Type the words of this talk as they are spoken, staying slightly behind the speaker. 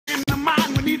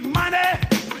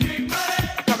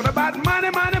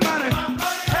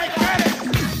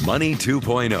Money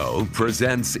 2.0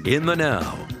 presents In the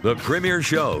Now, the premier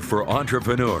show for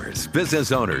entrepreneurs,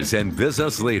 business owners, and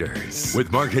business leaders.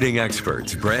 With marketing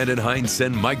experts Brandon Hintz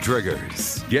and Mike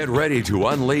Driggers. Get ready to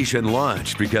unleash and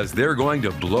launch because they're going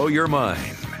to blow your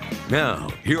mind. Now,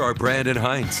 here are Brandon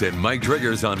Hintz and Mike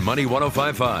Driggers on Money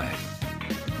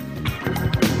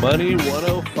 105.5. Money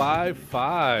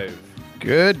 105.5.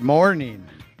 Good morning.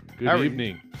 Good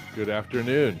evening. Good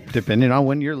afternoon. Depending on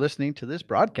when you're listening to this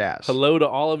broadcast. Hello to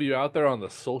all of you out there on the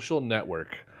social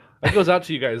network. That goes out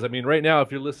to you guys. I mean, right now,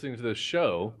 if you're listening to this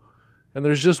show and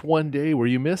there's just one day where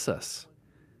you miss us,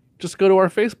 just go to our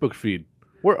Facebook feed.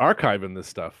 We're archiving this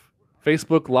stuff.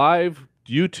 Facebook Live,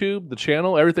 YouTube, the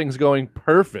channel, everything's going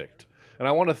perfect. And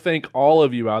I want to thank all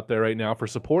of you out there right now for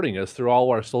supporting us through all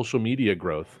our social media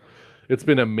growth. It's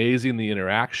been amazing, the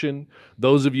interaction.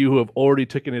 Those of you who have already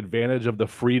taken advantage of the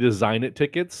free Design It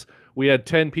tickets, we had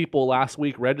 10 people last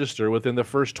week register within the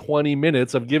first 20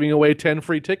 minutes of giving away 10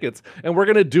 free tickets, and we're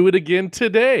going to do it again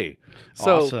today.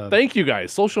 So Awesome. Thank you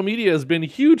guys. Social media has been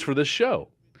huge for this show.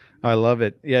 I love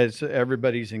it. Yeah,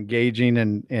 everybody's engaging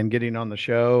and getting on the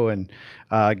show and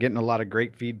getting a lot of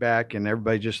great feedback, and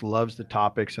everybody just loves the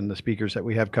topics and the speakers that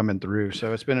we have coming through.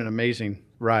 So it's been an amazing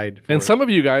ride. And some of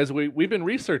you guys, we've been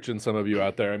researching some of you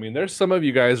out there. I mean, there's some of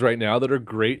you guys right now that are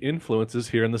great influences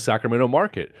here in the Sacramento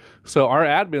market. So our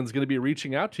admin's going to be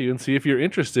reaching out to you and see if you're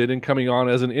interested in coming on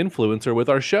as an influencer with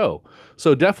our show.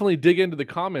 So definitely dig into the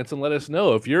comments and let us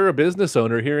know if you're a business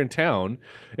owner here in town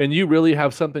and you really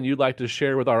have something you'd like to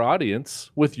share with our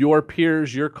audience, with your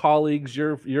peers, your colleagues,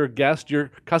 your guests, your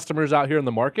customers out here in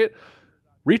the market.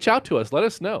 Reach out to us. Let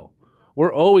us know.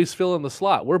 We're always filling the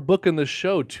slot. We're booking the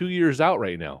show 2 years out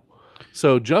right now.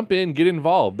 So jump in, get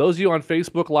involved. Those of you on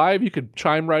Facebook Live, you could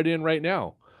chime right in right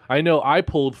now. I know I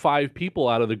pulled 5 people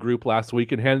out of the group last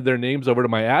week and handed their names over to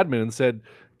my admin and said,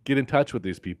 get in touch with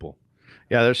these people.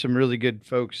 Yeah, there's some really good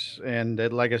folks. And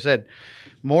like I said,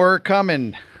 more are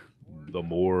coming. The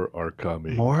more are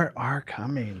coming. More are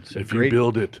coming. If you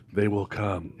build it, they will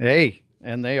come. Hey,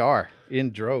 and they are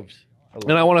in droves.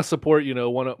 And I want to support, Money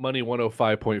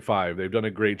 105.5. They've done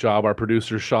a great job. Our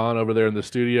producer, Sean, over there in the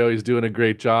studio, he's doing a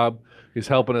great job. He's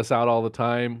helping us out all the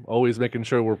time, always making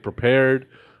sure we're prepared.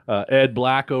 Ed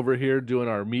Black over here doing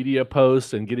our media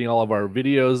posts and getting all of our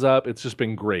videos up. It's just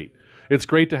been great. It's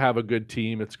great to have a good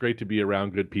team. It's great to be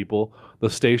around good people. The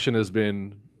station has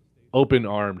been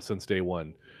open-armed since day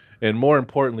one. And more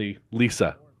importantly,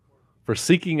 Lisa, for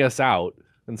seeking us out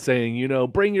and saying,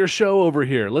 bring your show over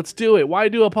here. Let's do it. Why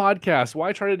do a podcast?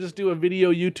 Why try to just do a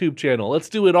video YouTube channel? Let's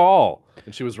do it all.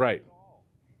 And she was right.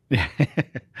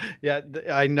 Yeah,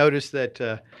 I noticed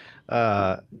that,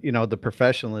 the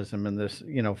professionalism in this,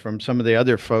 from some of the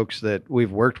other folks that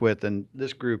we've worked with, and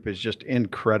this group is just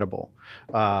incredible.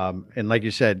 And like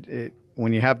you said,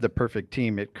 when you have the perfect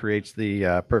team, it creates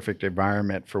the perfect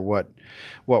environment for what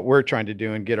we're trying to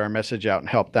do and get our message out and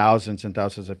help thousands and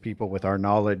thousands of people with our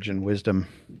knowledge and wisdom.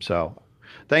 So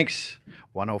thanks,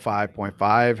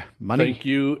 105.5 Money. Thank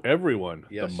you, everyone.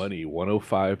 Yes. The Money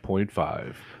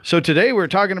 105.5. So today we're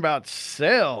talking about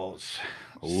sales.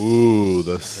 Ooh,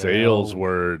 the sales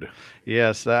word.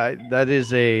 Yes, that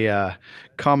is a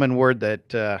common word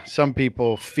that some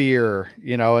people fear,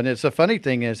 and it's a funny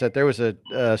thing is that there was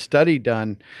a study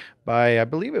done by, I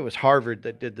believe it was Harvard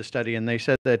that did the study, and they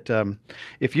said that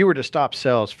if you were to stop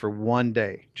sales for one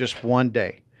day, just one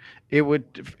day, it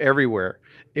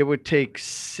would take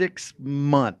 6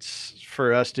 months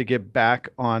for us to get back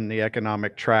on the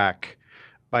economic track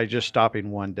by just stopping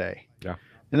one day. Yeah.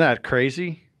 Isn't that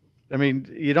crazy? I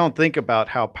mean, you don't think about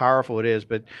how powerful it is,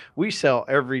 but we sell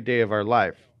every day of our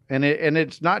life. And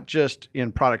it's not just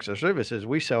in products or services.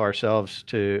 We sell ourselves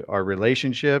to our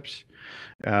relationships,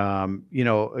 a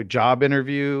job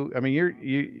interview. I mean,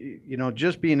 you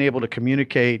just being able to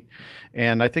communicate.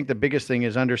 And I think the biggest thing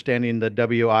is understanding the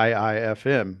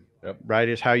WIIFM, Yep. right?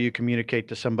 Is how you communicate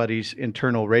to somebody's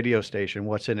internal radio station.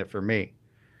 What's in it for me?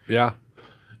 Yeah.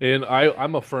 And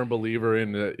I'm a firm believer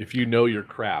in if you know your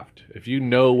craft, if you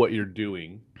know what you're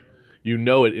doing, you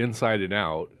know it inside and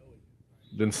out,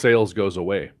 then sales goes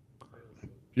away.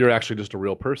 You're actually just a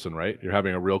real person, right? You're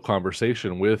having a real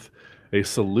conversation with a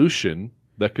solution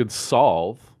that could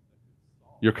solve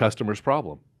your customer's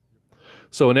problem.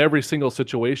 So in every single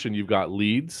situation, you've got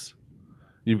leads,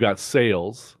 you've got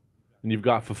sales, and you've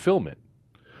got fulfillment.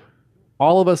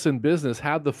 All of us in business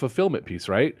have the fulfillment piece,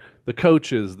 right? The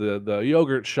coaches, the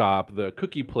yogurt shop, the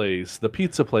cookie place, the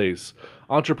pizza place,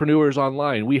 entrepreneurs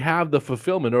online. We have the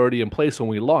fulfillment already in place when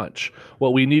we launch.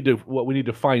 What we need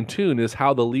to fine tune is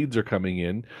how the leads are coming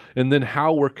in, and then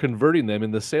how we're converting them in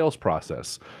the sales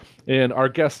process. And our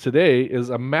guest today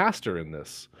is a master in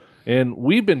this. And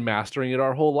we've been mastering it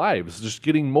our whole lives, just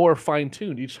getting more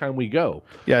fine-tuned each time we go.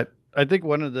 Yeah, I think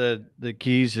one of the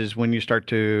keys is when you start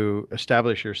to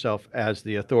establish yourself as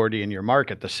the authority in your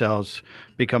market, the sales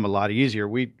become a lot easier.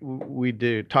 We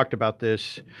talked about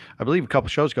this, I believe, a couple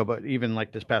shows ago, but even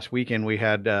like this past weekend, we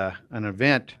had an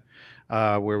event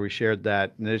where we shared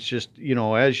that. And it's just,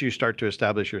 as you start to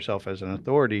establish yourself as an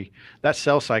authority, that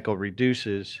sales cycle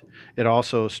reduces. It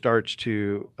also starts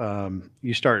to,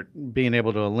 you start being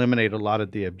able to eliminate a lot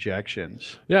of the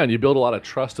objections. Yeah, and you build a lot of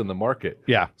trust in the market.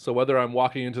 Yeah. So whether I'm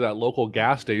walking into that local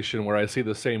gas station where I see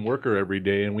the same worker every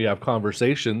day and we have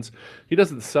conversations, he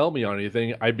doesn't sell me on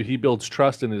anything. He builds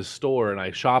trust in his store, and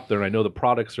I shop there and I know the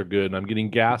products are good and I'm getting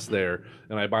gas there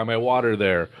and I buy my water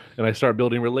there and I start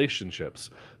building relationships.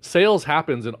 Sales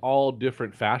happens in all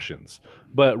different fashions,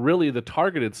 but really the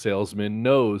targeted salesman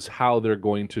knows how they're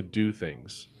going to do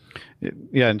things.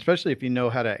 Yeah, and especially if you know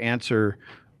how to answer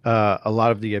a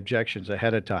lot of the objections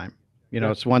ahead of time.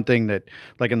 It's one thing that,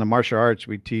 like in the martial arts,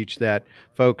 we teach that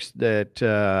folks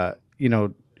that,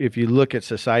 if you look at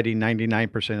society,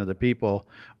 99% of the people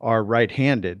are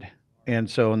right-handed. And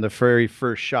so in the very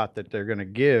first shot that they're going to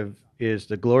give is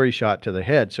the glory shot to the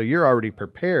head. So you're already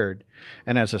prepared.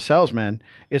 And as a salesman,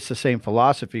 it's the same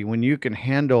philosophy. When you can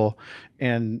handle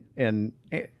and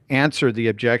answer the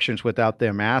objections without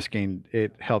them asking,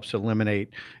 it helps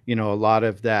eliminate, a lot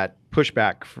of that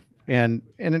pushback. And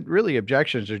it really,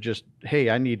 objections are just, hey,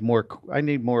 I need more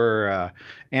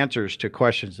answers to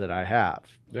questions that I have.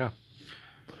 Yeah.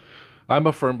 I'm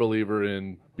a firm believer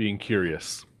in being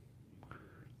curious.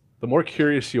 The more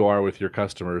curious you are with your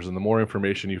customers and the more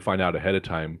information you find out ahead of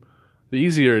time, the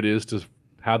easier it is to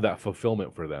have that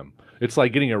fulfillment for them. It's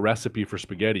like getting a recipe for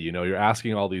spaghetti. You're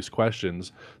asking all these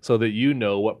questions so that you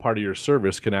know what part of your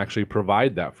service can actually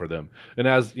provide that for them. And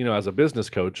as a business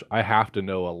coach, I have to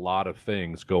know a lot of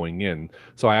things going in.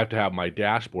 So I have to have my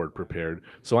dashboard prepared.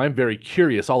 So I'm very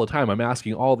curious all the time. I'm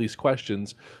asking all these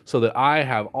questions so that I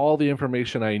have all the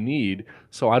information I need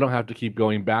so I don't have to keep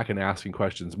going back and asking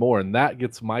questions more. And that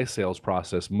gets my sales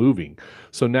process moving.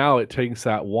 So now it takes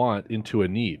that want into a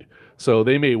need. So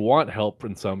they may want help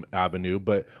in some avenue,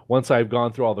 but once I've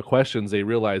gone through all the questions, they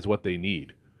realize what they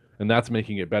need. And that's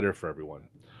making it better for everyone.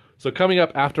 So coming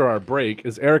up after our break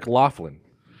is Eric Lofholm.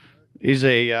 He's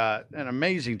an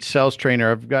amazing sales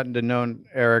trainer. I've gotten to know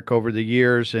Eric over the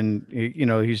years, and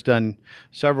he's done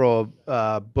several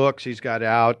books he's got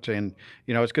out, and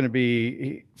it's going to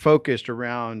be focused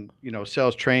around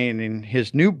sales training.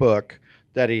 His new book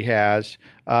that he has,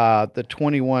 the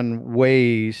 21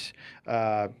 ways.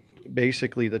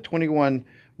 Basically, the 21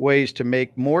 ways to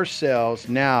make more sales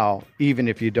now, even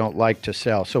if you don't like to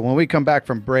sell. So when we come back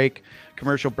from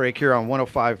commercial break here on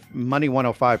Money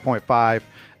 105.5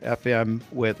 FM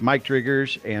with Mike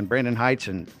Driggers and Brandon Hintz,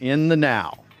 and In the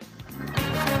Now.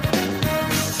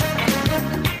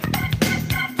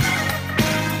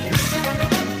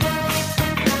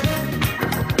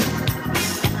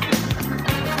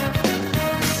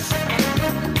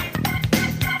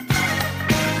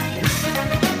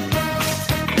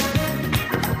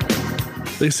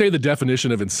 They say the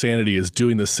definition of insanity is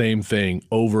doing the same thing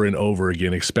over and over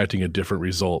again, expecting a different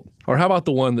result. Or how about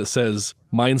the one that says,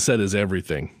 mindset is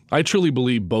everything? I truly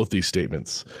believe both these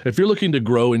statements. If you're looking to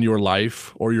grow in your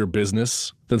life or your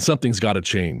business, then something's got to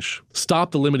change. Stop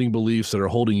the limiting beliefs that are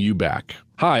holding you back.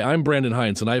 Hi, I'm Brandon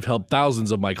Hintz, and I've helped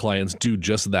thousands of my clients do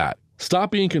just that.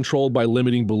 Stop being controlled by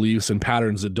limiting beliefs and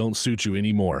patterns that don't suit you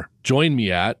anymore. Join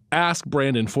me at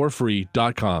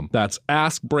AskBrandonForFree.com. That's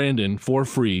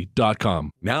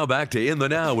AskBrandonForFree.com. Now back to In the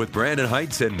Now with Brandon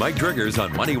Hintz and Mike Driggers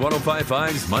on Money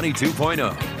 105.5's Money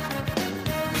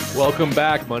 2.0. Welcome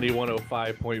back, Money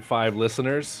 105.5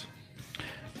 listeners.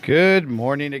 Good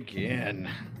morning again.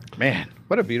 Man,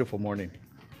 what a beautiful morning.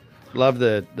 Love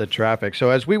the traffic. So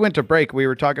as we went to break, we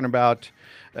were talking about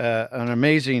an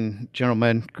amazing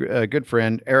gentleman, a good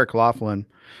friend, Eric Lofholm.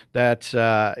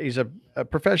 He's a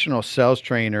professional sales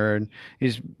trainer, and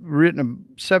he's written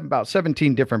about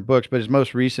 17 different books, but his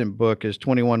most recent book is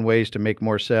 21 Ways to Make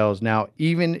More Sales Now,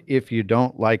 Even If You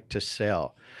Don't Like to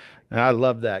Sell. And I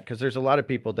love that because there's a lot of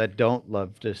people that don't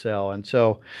love to sell. And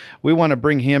so we want to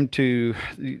bring him to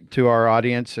our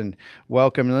audience and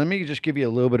welcome. And let me just give you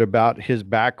a little bit about his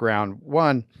background.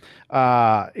 One,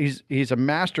 he's a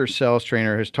master sales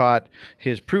trainer, has taught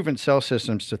his proven sales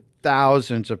systems to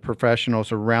thousands of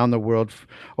professionals around the world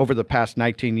over the past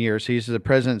 19 years. He's the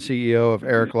president and CEO of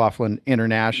Eric Lofholm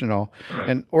International,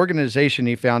 an organization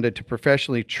he founded to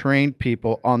professionally train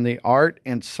people on the art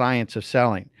and science of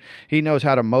selling. He knows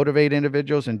how to motivate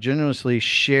individuals and generously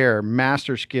share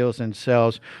master skills in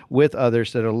sales with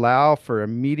others that allow for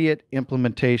immediate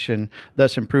implementation,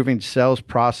 thus improving sales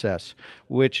process,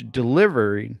 which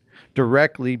directly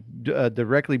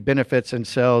benefits and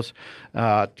sells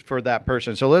for that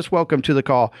person. So let's welcome to the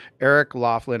call Eric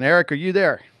Lofholm. Eric, are you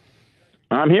there?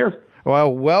 I'm here.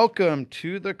 Well, welcome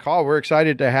to the call. We're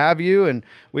excited to have you, and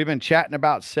we've been chatting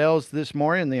about sales this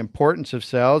morning and the importance of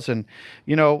sales. And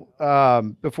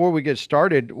before we get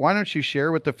started, why don't you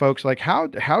share with the folks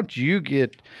how'd you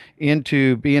get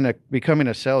into becoming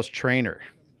a sales trainer?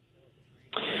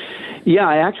 Yeah,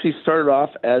 I actually started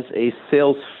off as a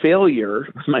sales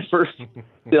failure. My first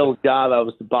sales job, I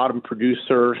was the bottom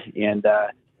producer and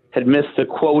had missed a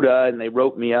quota, and they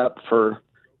wrote me up for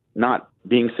not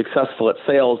being successful at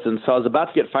sales. And so I was about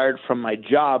to get fired from my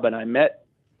job, and I met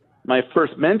my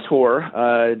first mentor,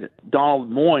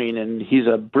 Donald Moyne, and he's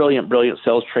a brilliant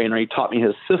sales trainer. He taught me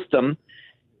his system,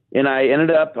 and I ended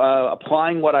up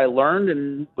applying what I learned,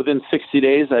 and within 60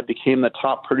 days, I became the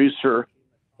top producer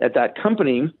at that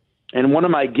company. And one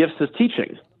of my gifts is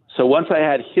teaching. So once I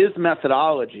had his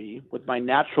methodology with my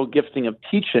natural gifting of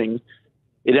teaching,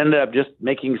 it ended up just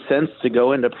making sense to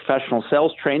go into professional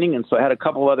sales training. And so I had a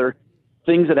couple other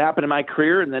things that happened in my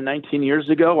career. And then 19 years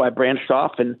ago, I branched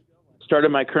off and started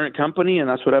my current company. And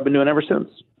that's what I've been doing ever since.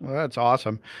 Well, that's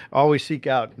awesome. Always seek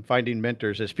out and finding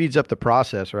mentors. It speeds up the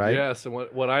process, right? Yes. And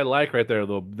what I like right there,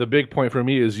 the big point for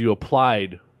me is you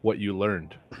applied what you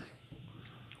learned.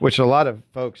 Which a lot of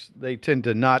folks, they tend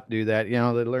to not do that. They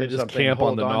learn they just something, camp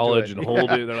on the knowledge and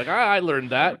hold it. They're like, I learned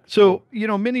that. So,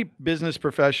 many business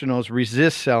professionals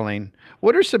resist selling.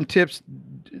 What are some tips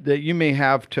that you may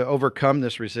have to overcome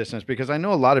this resistance? Because I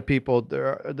know a lot of people,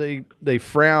 they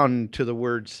frown to the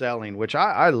word selling, which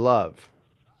I love.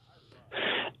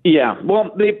 Yeah,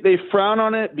 well, they frown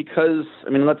on it because,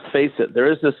 let's face it,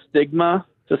 there is a stigma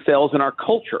to sales in our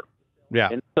culture. Yeah.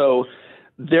 And so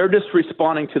they're just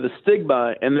responding to the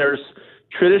stigma, and there's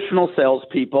traditional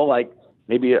salespeople like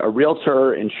maybe a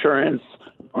realtor, insurance,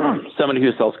 somebody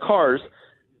who sells cars,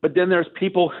 but then there's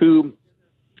people who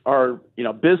are,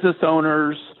 business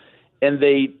owners, and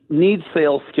they need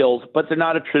sales skills, but they're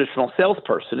not a traditional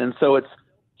salesperson. And so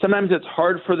sometimes it's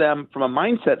hard for them from a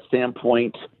mindset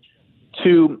standpoint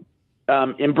to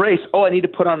embrace, I need to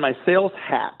put on my sales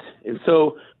hat. And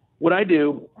so what I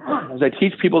do is I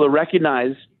teach people to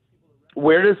recognize,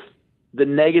 where does the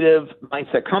negative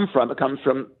mindset come from? It comes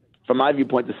from my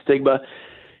viewpoint, the stigma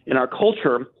in our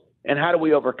culture. And how do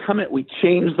we overcome it? We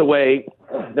change the way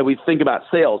that we think about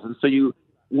sales. And so you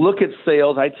look at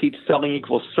sales. I teach selling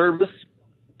equals service,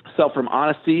 sell from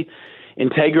honesty,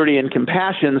 integrity, and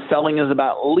compassion. Selling is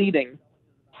about leading.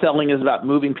 Selling is about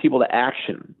moving people to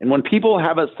action. And when people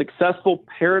have a successful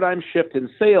paradigm shift in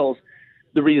sales,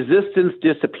 the resistance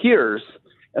disappears,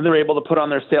 and they're able to put on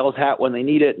their sales hat when they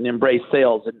need it and embrace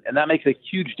sales. And that makes a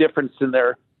huge difference in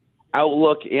their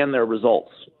outlook and their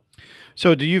results.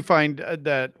 So do you find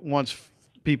that once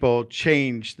people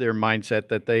change their mindset,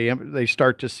 that they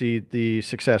start to see the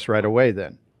success right away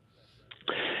then?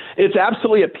 It's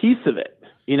absolutely a piece of it.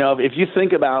 If you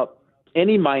think about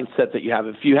any mindset that you have,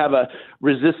 if you have a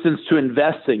resistance to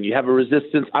investing, you have a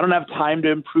resistance, I don't have time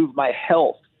to improve my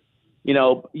health.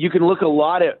 You can look a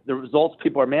lot at the results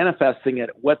people are manifesting at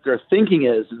what their thinking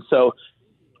is. And so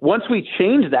once we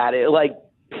change that, it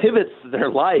pivots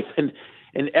their life and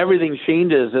everything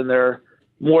changes, and they're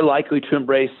more likely to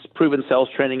embrace proven sales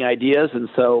training ideas. And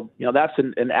so, that's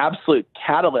an absolute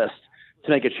catalyst to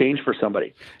make a change for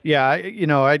somebody. Yeah.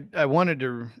 I wanted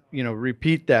to,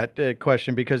 repeat that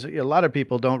question, because a lot of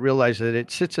people don't realize that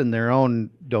it sits in their own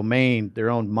domain,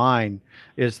 their own mind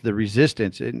is the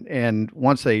resistance. And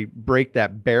once they break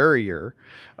that barrier,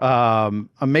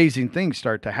 amazing things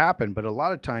start to happen. But a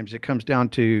lot of times it comes down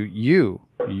to you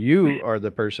are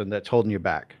the person that's holding you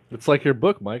back. It's like your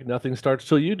book, Mike. Nothing starts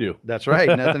till you do. That's right.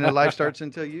 Nothing in life starts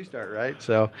until you start, right?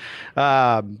 So,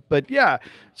 but yeah.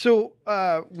 So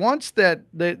once that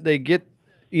they get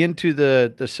into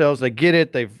the sales, they get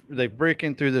it. They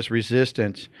breaking through this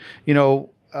resistance.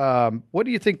 What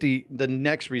do you think the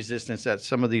next resistance that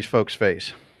some of these folks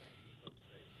face?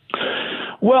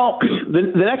 Well,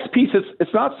 the next piece is,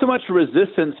 it's not so much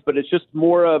resistance, but it's just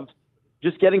more of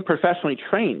just getting professionally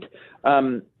trained.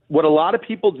 What a lot of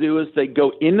people do is they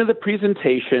go into the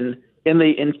presentation and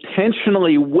they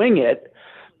intentionally wing it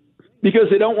because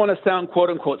they don't want to sound quote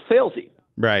unquote salesy.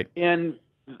 Right. And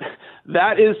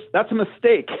that's a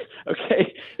mistake.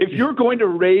 Okay. If you're going to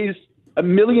raise $1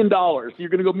 million, you're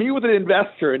going to go meet with an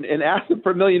investor and ask them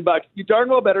for $1 million. You darn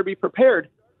well better be prepared.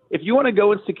 If you want to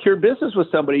go and secure business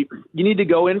with somebody, you need to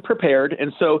go in prepared.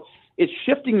 And so it's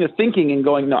shifting the thinking and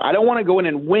going, no, I don't want to go in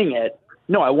and wing it.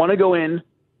 No, I want to go in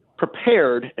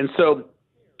prepared. And so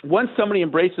once somebody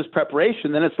embraces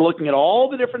preparation, then it's looking at all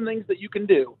the different things that you can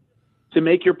do to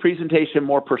make your presentation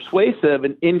more persuasive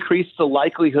and increase the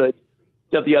likelihood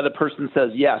that the other person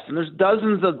says yes. And there's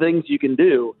dozens of things you can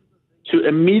do to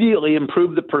immediately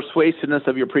improve the persuasiveness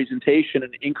of your presentation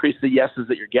and increase the yeses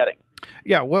that you're getting.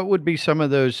 Yeah. What would be some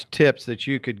of those tips that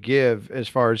you could give as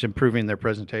far as improving their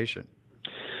presentation?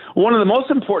 One of the most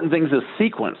important things is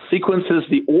sequence. Sequence is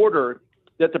the order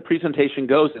that the presentation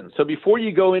goes in. So before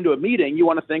you go into a meeting, you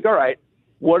want to think, all right,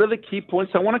 what are the key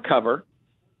points I want to cover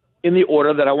in the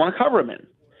order that I want to cover them in?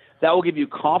 That will give you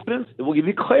confidence. It will give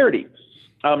you clarity.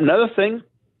 Another thing,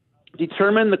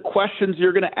 determine the questions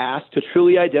you're going to ask to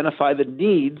truly identify the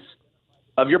needs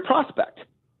of your prospect.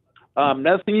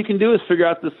 Another thing you can do is figure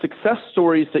out the success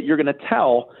stories that you're going to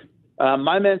tell.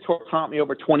 My mentor taught me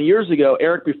over 20 years ago,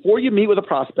 Eric, before you meet with a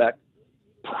prospect,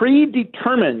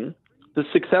 predetermine the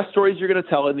success stories you're going to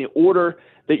tell in the order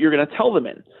that you're going to tell them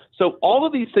in. So all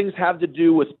of these things have to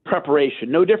do with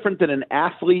preparation, no different than an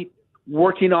athlete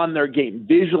working on their game,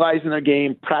 visualizing their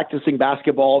game, practicing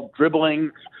basketball,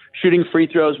 dribbling, shooting free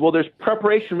throws. Well, there's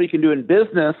preparation we can do in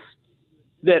business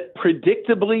that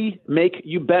predictably make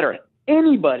you better.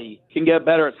 Anybody can get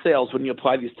better at sales when you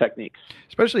apply these techniques.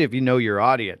 Especially if you know your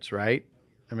audience, right?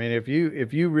 I mean, if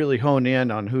you really hone in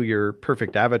on who your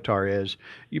perfect avatar is,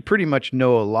 you pretty much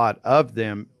know a lot of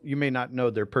them. You may not know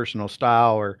their personal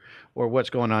style or what's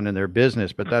going on in their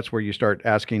business, but that's where you start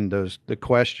asking the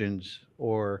questions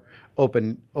or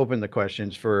open the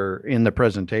questions for in the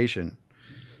presentation.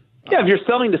 Yeah, if you're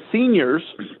selling to seniors,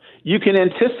 you can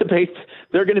anticipate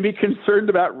they're going to be concerned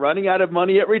about running out of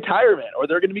money at retirement, or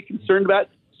they're going to be concerned about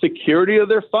security of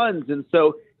their funds. And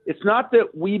so it's not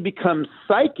that we become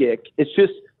psychic. It's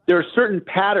just there are certain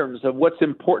patterns of what's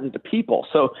important to people.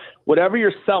 So whatever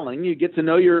you're selling, you get to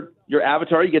know your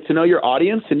avatar, you get to know your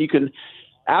audience, and you can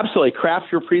absolutely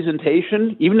craft your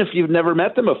presentation, even if you've never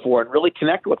met them before, and really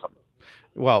connect with them.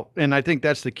 Well, and I think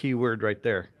that's the key word right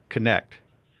there, connect.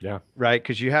 Yeah. Right.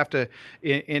 Because you have to,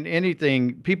 in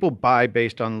anything, people buy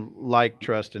based on like,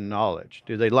 trust, and knowledge.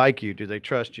 Do they like you? Do they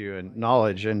trust you? And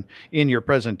knowledge. And in your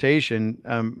presentation,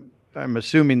 I'm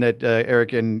assuming that,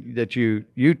 Eric, and that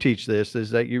you teach this, is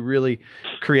that you really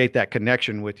create that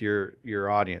connection with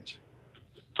your audience.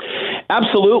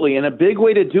 Absolutely. And a big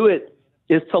way to do it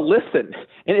is to listen.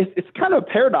 And it's kind of a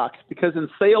paradox, because in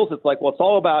sales, it's like, well, it's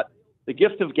all about the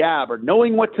gift of gab or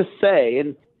knowing what to say.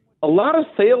 And a lot of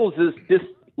sales is just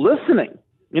listening.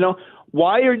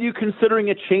 Why are you considering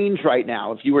a change right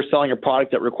now? If you were selling a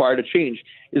product that required a change,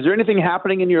 is there anything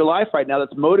happening in your life right now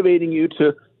that's motivating you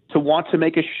to want to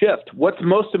make a shift? What's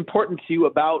most important to you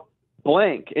about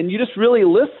blank? And you just really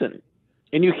listen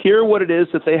and you hear what it is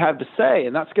that they have to say.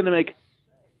 And that's going to make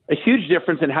a huge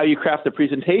difference in how you craft the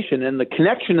presentation. And the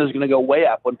connection is going to go way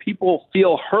up. When people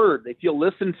feel heard, they feel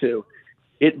listened to,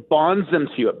 it bonds them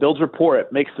to you. It builds rapport.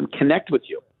 It makes them connect with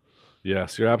you.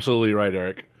 Yes, you're absolutely right,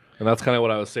 Eric. And that's kind of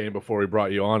what I was saying before we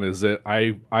brought you on, is that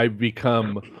I've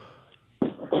become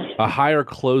a higher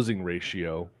closing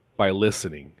ratio by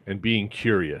listening and being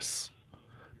curious,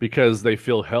 because they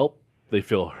feel help, they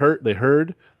feel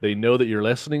heard, they know that you're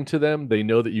listening to them, they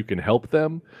know that you can help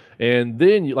them. And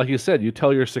then, like you said, you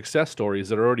tell your success stories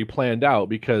that are already planned out,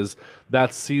 because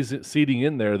that's seeding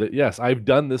in there that, yes, I've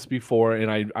done this before,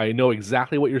 and I know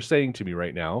exactly what you're saying to me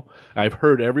right now. I've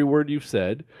heard every word you've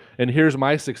said, and here's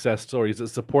my success stories that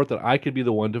support that I could be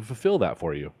the one to fulfill that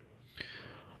for you.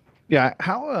 Yeah.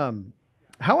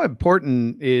 How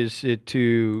important is it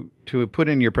to put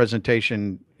in your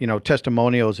presentation,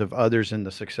 testimonials of others in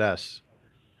the success,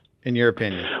 in your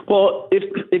opinion? Well,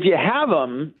 if you have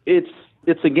them,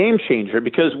 it's a game changer,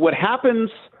 because what happens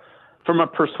from a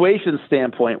persuasion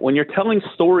standpoint, when you're telling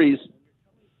stories,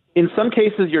 in some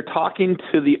cases, you're talking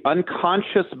to the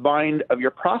unconscious mind of your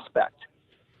prospect,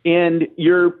 and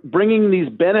you're bringing these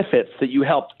benefits that you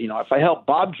helped. If I help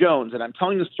Bob Jones and I'm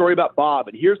telling the story about Bob,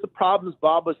 and here's the problems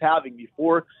Bob was having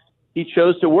before he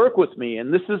chose to work with me,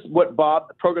 and this is what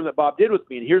the program that Bob did with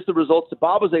me, and here's the results that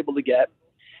Bob was able to get,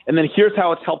 and then here's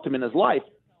how it's helped him in his life.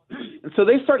 And so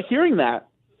they start hearing that,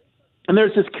 and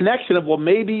there's this connection of, well,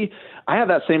 maybe I have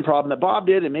that same problem that Bob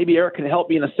did, and maybe Eric can help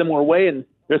me in a similar way. And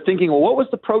they're thinking, well, what was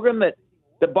the program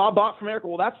that Bob bought from Eric?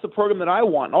 Well, that's the program that I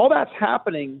want. And all that's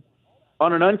happening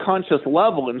on an unconscious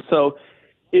level. And so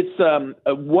It's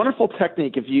a wonderful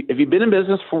technique. If you've been in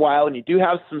business for a while and you do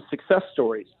have some success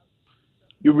stories,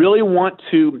 you really want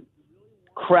to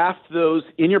craft those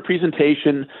in your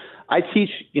presentation. I teach,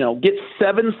 get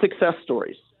 7 success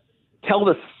stories. Tell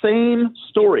the same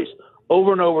stories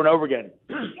over and over and over again.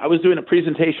 I was doing a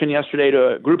presentation yesterday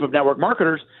to a group of network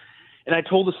marketers, and I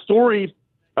told the story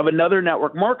of another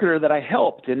network marketer that I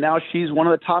helped, and now she's one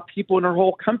of the top people in her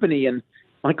whole company, and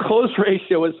my close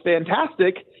ratio was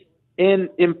fantastic. And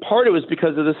in part, it was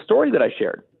because of the story that I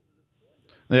shared.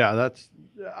 Yeah,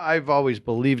 I've always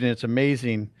believed, and it's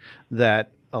amazing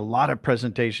that a lot of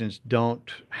presentations don't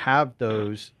have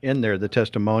those in there, the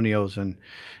testimonials and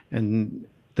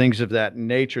things of that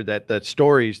nature, that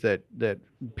stories that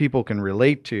people can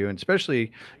relate to, and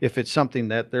especially if it's something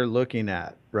that they're looking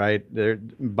at, right? They're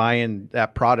buying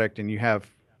that product, and you have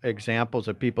examples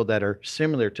of people that are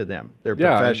similar to them, their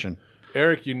profession.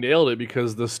 Eric, you nailed it,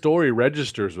 because the story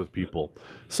registers with people.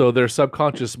 So their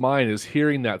subconscious mind is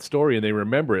hearing that story and they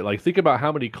remember it. Like, think about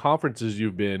how many conferences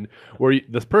you've been where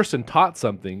this person taught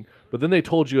something, but then they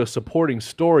told you a supporting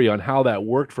story on how that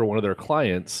worked for one of their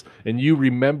clients, and you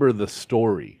remember the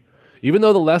story. Even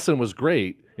though the lesson was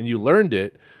great and you learned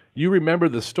it, you remember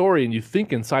the story and you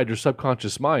think inside your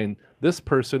subconscious mind, this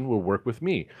person will work with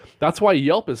me. That's why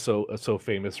Yelp is so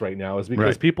famous right now, is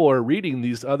because people are reading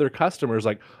these other customers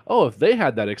like, oh, if they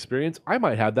had that experience, I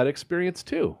might have that experience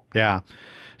too. Yeah.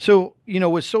 So,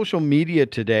 with social media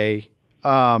today,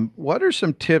 what are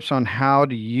some tips on how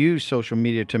to use social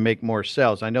media to make more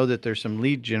sales? I know that there's some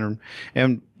lead gen,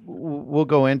 and we'll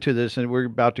go into this, and we're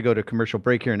about to go to commercial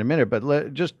break here in a minute,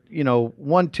 but just,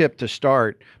 one tip to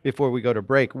start before we go to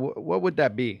break. What would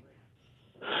that be?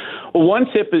 Well, one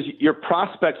tip is your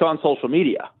prospects on social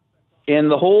media. And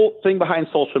the whole thing behind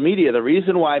social media, the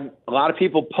reason why a lot of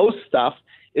people post stuff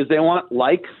is they want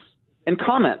likes and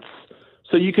comments.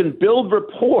 So you can build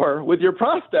rapport with your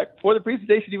prospect before the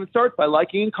presentation even starts by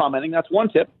liking and commenting. That's one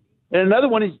tip. And another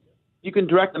one is you can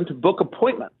direct them to book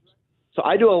appointments. So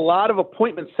I do a lot of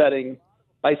appointment setting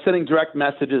by sending direct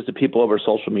messages to people over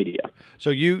social media. So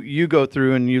you go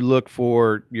through and you look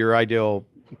for your ideal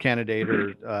candidate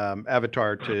or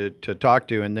avatar to talk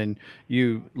to, and then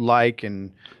you like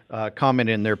and comment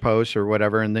in their posts or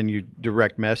whatever, and then you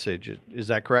direct message. Is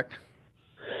that correct?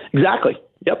 Exactly.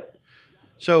 Yep.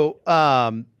 So,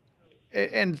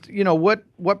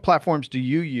 what platforms do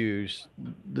you use?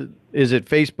 Is it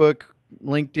Facebook,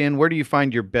 LinkedIn? Where do you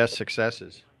find your best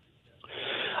successes?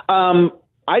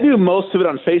 I do most of it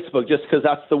on Facebook just because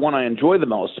that's the one I enjoy the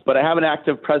most, but I have an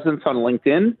active presence on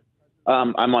LinkedIn.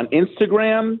 I'm on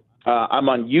Instagram. I'm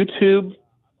on YouTube.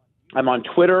 I'm on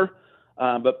Twitter.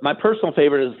 But my personal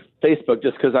favorite is Facebook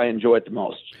just because I enjoy it the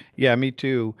most. Yeah, me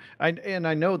too. I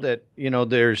know that,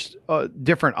 there's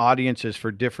different audiences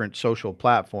for different social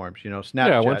platforms, Snapchat.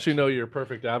 Yeah, once you know your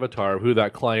perfect avatar of who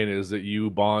that client is that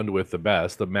you bond with the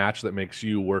best, the match that makes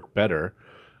you work better,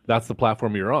 that's the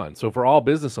platform you're on. So for all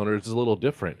business owners, it's a little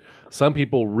different. Some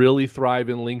people really thrive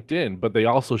in LinkedIn, but they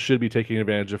also should be taking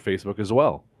advantage of Facebook as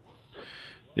well.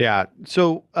 Yeah.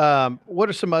 So what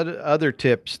are some other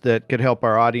tips that could help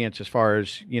our audience as far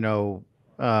as,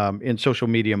 in social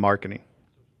media marketing?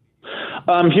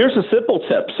 Here's a simple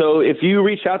tip. So if you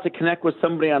reach out to connect with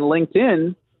somebody on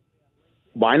LinkedIn,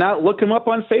 why not look them up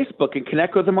on Facebook and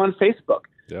connect with them on Facebook?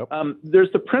 Yep.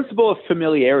 There's the principle of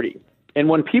familiarity. And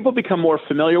when people become more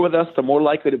familiar with us, they're more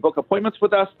likely to book appointments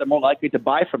with us. They're more likely to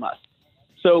buy from us.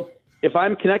 So if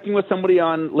I'm connecting with somebody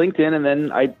on LinkedIn and then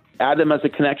I add them as a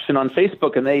connection on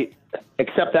Facebook and they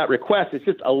accept that request, it's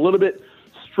just a little bit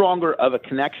stronger of a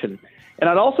connection. And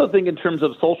I'd also think in terms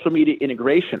of social media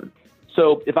integration.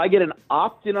 So if I get an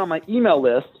opt-in on my email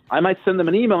list, I might send them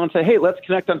an email and say, hey, let's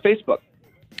connect on Facebook.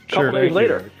 A couple days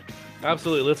later.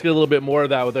 Absolutely. Let's get a little bit more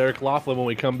of that with Eric Lofholm when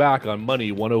we come back on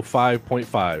Money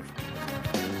 105.5.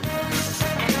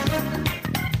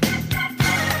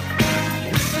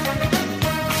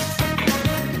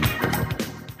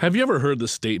 Have you ever heard the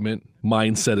statement,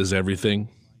 mindset is everything?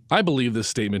 I believe this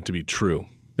statement to be true.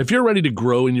 If you're ready to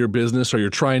grow in your business or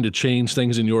you're trying to change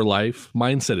things in your life,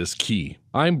 mindset is key.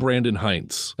 I'm Brandon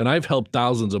Hintz, and I've helped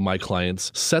thousands of my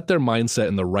clients set their mindset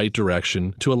in the right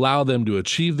direction to allow them to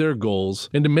achieve their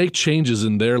goals and to make changes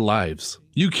in their lives.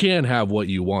 You can have what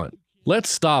you want.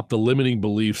 Let's stop the limiting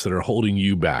beliefs that are holding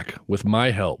you back with my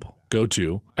help. Go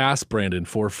to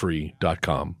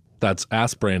AskBrandonForFree.com. That's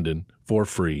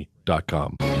AskBrandonForFree.com.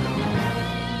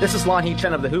 This is Lon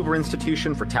Chen of the Hoover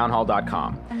Institution for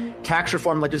Townhall.com. Tax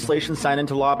reform legislation signed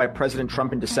into law by President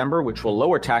Trump in December, which will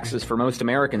lower taxes for most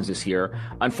Americans this year,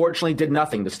 unfortunately did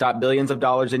nothing to stop billions of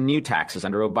dollars in new taxes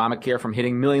under Obamacare from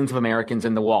hitting millions of Americans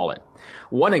in the wallet.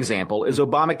 One example is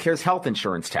Obamacare's health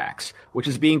insurance tax, which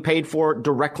is being paid for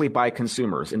directly by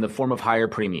consumers in the form of higher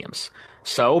premiums.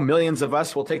 So millions of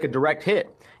us will take a direct hit,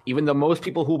 even though most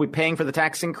people who will be paying for the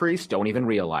tax increase don't even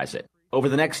realize it. Over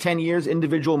the next 10 years,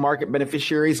 individual market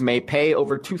beneficiaries may pay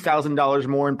over $2,000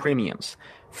 more in premiums.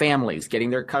 Families getting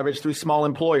their coverage through small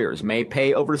employers may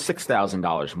pay over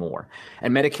 $6,000 more,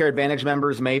 and Medicare Advantage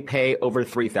members may pay over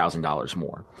 $3,000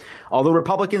 more. Although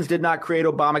Republicans did not create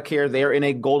Obamacare, they are in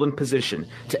a golden position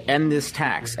to end this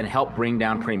tax and help bring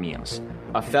down premiums.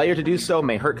 A failure to do so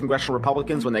may hurt congressional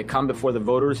Republicans when they come before the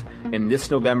voters in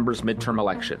this November's midterm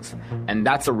elections, and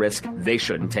that's a risk they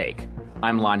shouldn't take.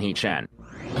 I'm Lan Hee Chen.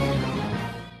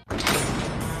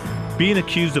 Being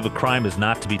accused of a crime is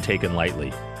not to be taken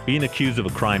lightly. Being accused of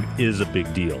a crime is a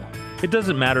big deal. It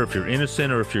doesn't matter if you're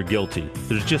innocent or if you're guilty.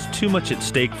 There's just too much at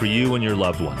stake for you and your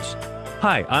loved ones.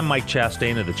 Hi, I'm Mike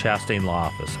Chastain of the Chastain Law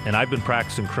Office, and I've been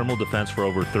practicing criminal defense for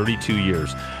over 32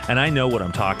 years, and I know what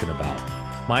I'm talking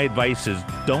about. My advice is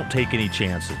don't take any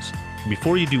chances.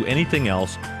 Before you do anything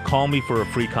else, call me for a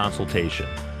free consultation.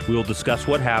 We will discuss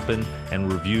what happened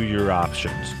and review your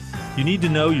options. You need to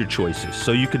know your choices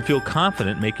so you can feel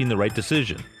confident making the right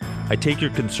decision. I take your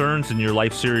concerns and your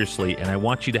life seriously, and I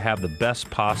want you to have the best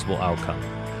possible outcome.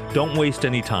 Don't waste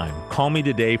any time. Call me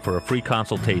today for a free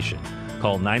consultation.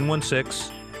 Call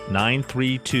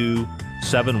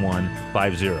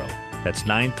 916-932-7150. That's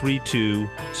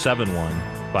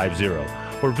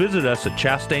 932-7150. Or visit us at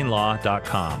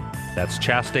chastainlaw.com. That's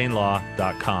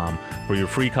chastainlaw.com for your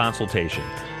free consultation.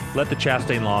 Let the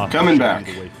Chastain Law coming back.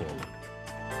 The way forward.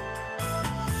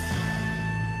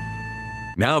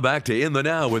 Now back to In the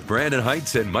Now with Brandon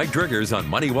Hintz and Mike Driggers on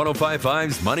Money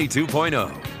 105.5's Money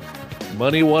 2.0.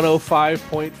 Money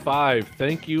 105.5.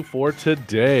 Thank you for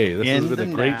today. This has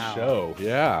been a great show.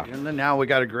 Yeah. In the Now, we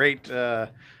got a great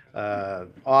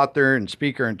author and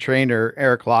speaker and trainer,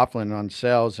 Eric Lofholm, on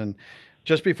sales. And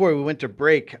just before we went to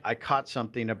break, I caught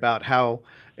something about how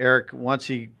Eric, once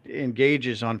he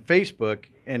engages on Facebook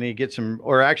and he gets them,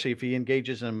 or actually if he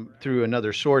engages them through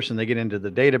another source and they get into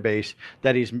the database,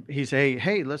 that he's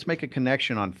hey, let's make a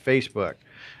connection on Facebook.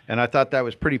 And I thought that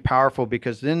was pretty powerful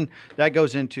because then that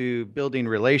goes into building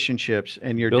relationships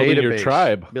and your building database. Your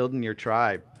tribe. Building your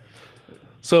tribe.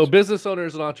 So business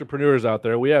owners and entrepreneurs out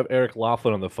there, we have Eric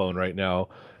Lofholm on the phone right now.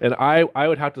 And I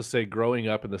would have to say, growing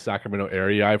up in the Sacramento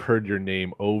area, I've heard your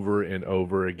name over and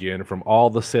over again from all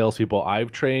the salespeople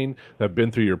I've trained that have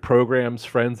been through your programs,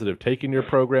 friends that have taken your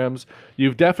programs.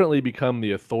 You've definitely become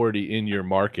the authority in your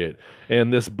market.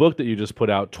 And this book that you just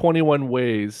put out, 21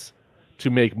 Ways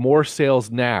to Make More Sales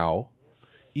Now,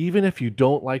 even if you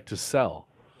don't like to sell.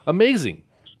 Amazing.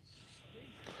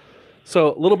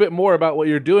 So a little bit more about what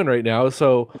you're doing right now.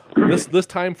 So this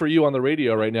time for you on the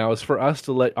radio right now is for us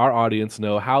to let our audience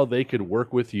know how they could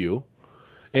work with you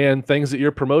and things that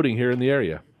you're promoting here in the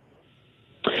area.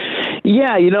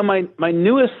 Yeah, my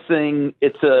newest thing,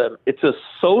 it's a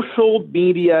social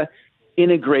media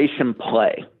integration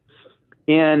play.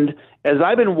 And as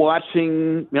I've been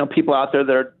watching, people out there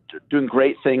that are doing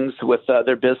great things with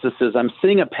their businesses, I'm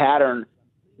seeing a pattern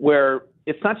where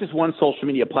it's not just one social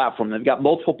media platform. They've got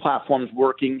multiple platforms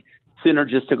working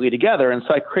synergistically together. And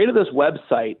so I created this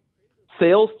website,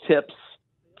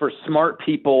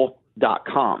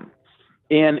 salestipsforsmartpeople.com.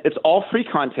 And it's all free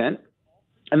content.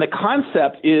 And the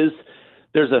concept is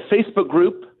there's a Facebook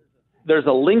group, there's a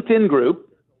LinkedIn group,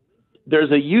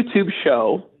 there's a YouTube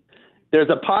show,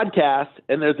 there's a podcast,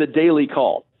 and there's a daily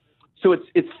call. So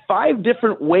it's 5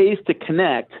 different ways to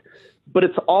connect, but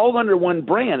it's all under one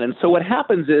brand. And so what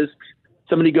happens is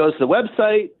somebody goes to the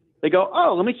website, they go,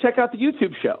 oh, let me check out the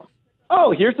YouTube show.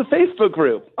 Oh, here's the Facebook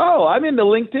group. Oh, I'm into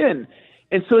LinkedIn.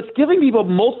 And so it's giving people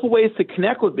multiple ways to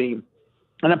connect with me.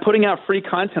 And I'm putting out free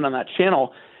content on that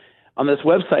channel, on this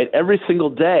website every single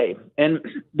day. And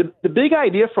the big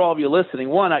idea for all of you listening,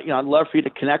 one, I'd love for you to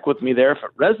connect with me there if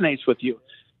it resonates with you.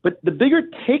 But the bigger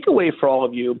takeaway for all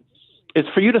of you is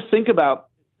for you to think about,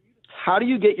 how do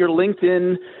you get your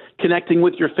LinkedIn connecting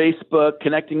with your Facebook,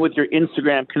 connecting with your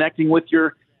Instagram, connecting with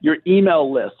your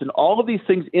email list, and all of these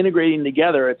things integrating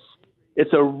together.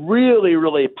 It's a really,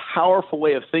 really powerful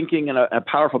way of thinking and a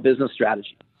powerful business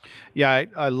strategy. Yeah,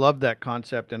 I love that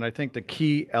concept. And I think the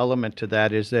key element to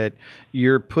that is that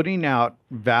you're putting out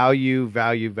value.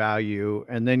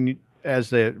 And then as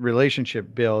the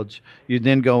relationship builds, you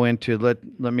then go into let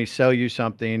me sell you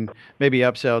something, maybe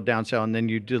upsell, downsell, and then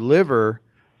you deliver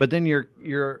but then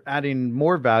you're adding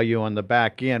more value on the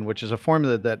back end, which is a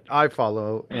formula that I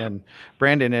follow, and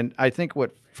Brandon. And I think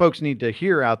what folks need to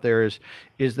hear out there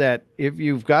is that if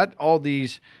you've got all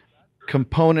these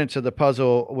components of the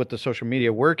puzzle with the social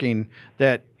media working,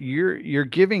 that you're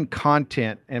giving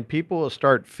content, and people will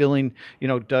start feeling,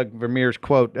 Doug Vermeer's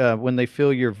quote, when they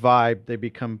feel your vibe, they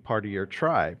become part of your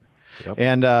tribe. Yep.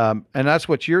 And that's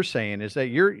what you're saying, is that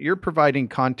you're providing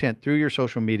content through your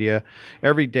social media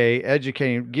every day,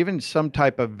 educating, giving some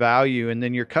type of value, and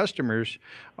then your customers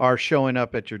are showing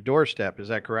up at your doorstep. Is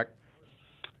that correct?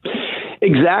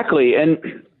 Exactly. And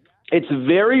it's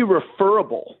very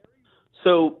referable.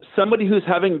 So somebody who's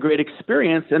having a great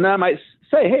experience, and I might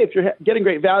say, hey, if you're getting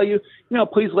great value,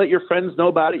 please let your friends know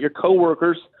about it, your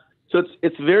coworkers. So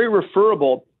it's very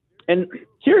referable. And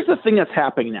here's the thing that's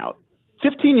happening now.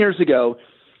 15 years ago,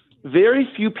 very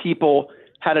few people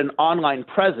had an online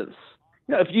presence.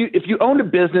 If you owned a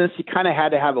business, you kind of had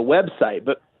to have a website,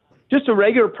 but just a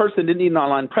regular person didn't need an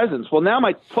online presence. Well, now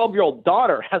my 12-year-old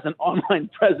daughter has an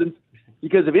online presence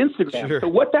because of Instagram. Sure. So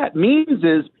what that means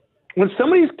is, when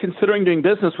somebody's considering doing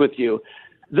business with you,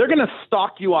 they're going to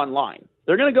stalk you online.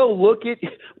 They're going to go look at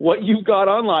what you've got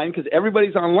online because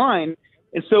everybody's online.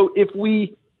 And so if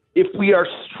we are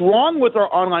strong with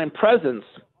our online presence,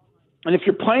 and if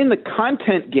you're playing the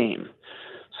content game,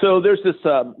 so there's this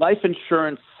life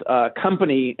insurance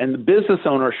company, and the business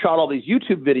owner shot all these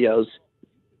YouTube videos,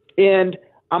 and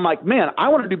I'm like, man, I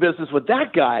want to do business with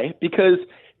that guy because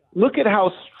look at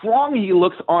how strong he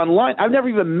looks online. I've never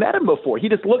even met him before. He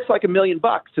just looks like $1 million.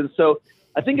 And so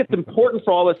I think it's important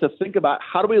for all of us to think about,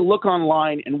 how do we look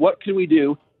online and what can we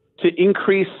do to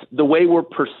increase the way we're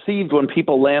perceived when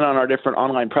people land on our different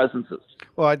online presences?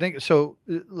 Well, I think so.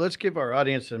 Let's give our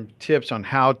audience some tips on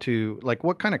how to, like,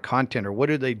 what kind of content or what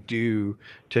do they do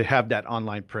to have that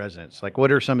online presence? Like, what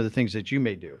are some of the things that you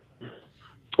may do?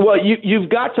 Well, you've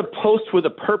got to post with a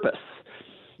purpose.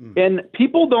 And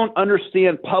people don't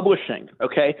understand publishing,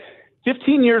 okay?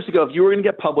 15 years ago, if you were going to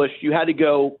get published, you had to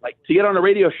go, to get on a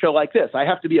radio show like this, I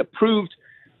have to be approved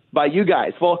by you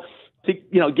guys. Well, to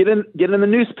get in the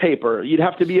newspaper, you'd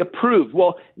have to be approved.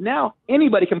 Well, now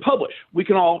anybody can publish. We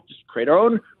can all just create our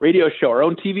own radio show, our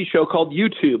own TV show called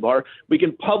YouTube, or we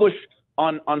can publish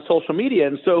on social media.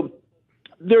 And so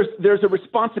there's a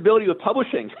responsibility with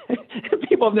publishing.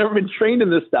 People have never been trained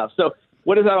in this stuff. So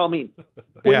what does that all mean?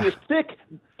 When you're sick,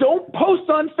 don't post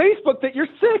on Facebook that you're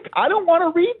sick. I don't want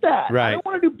to read that. Right. I don't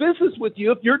want to do business with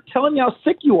you if you're telling me how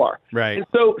sick you are. Right. And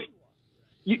so,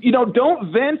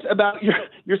 don't vent about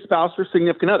your spouse or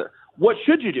significant other. What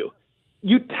should you do?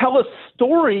 You tell a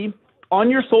story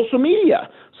on your social media.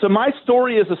 So my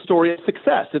story is a story of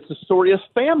success. It's a story of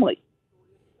family.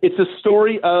 It's a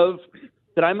story of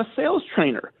that I'm a sales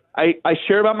trainer. I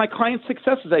share about my clients'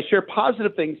 successes. I share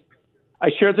positive things. I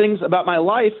share things about my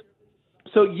life.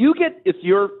 So it's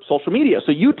your social media.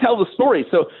 So you tell the story.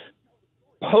 So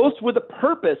post with a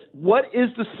purpose. What is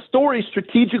the story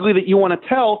strategically that you want to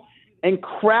tell, and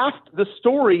craft the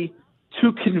story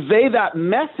to convey that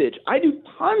message. I do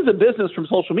tons of business from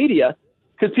social media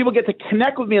because people get to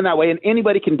connect with me in that way, and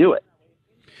anybody can do it.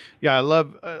 Yeah, I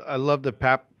love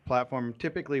the platform.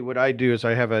 Typically what I do is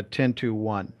I have a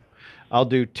 10-to-1. I'll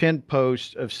do 10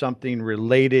 posts of something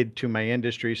related to my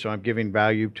industry, so I'm giving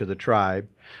value to the tribe.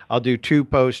 I'll do 2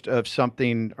 posts of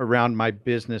something around my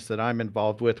business that I'm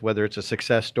involved with, whether it's a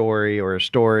success story or a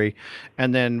story.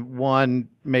 And then 1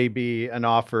 may be an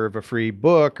offer of a free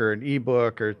book or an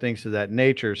ebook or things of that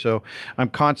nature. So I'm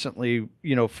constantly,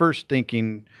 first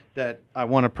thinking that I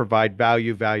want to provide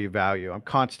value. I'm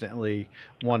constantly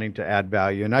wanting to add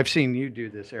value. And I've seen you do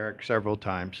this, Eric, several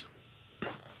times.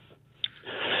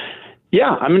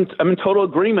 Yeah, I'm in total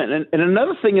agreement. And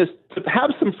another thing is to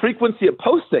have some frequency of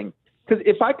posting. Because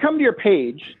if I come to your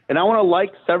page and I want to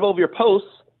like several of your posts,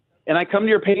 and I come to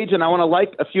your page and I want to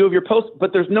like a few of your posts,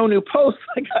 but there's no new posts,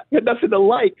 I got nothing to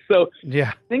like. So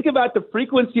think about the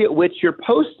frequency at which you're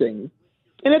posting.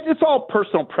 And it's all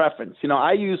personal preference.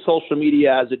 I use social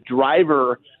media as a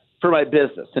driver for my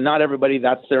business. And not everybody,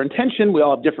 that's their intention. We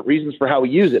all have different reasons for how we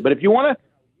use it. But if you want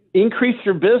to increase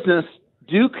your business,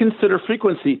 do consider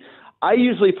frequency. I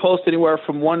usually post anywhere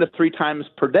from 1 to 3 times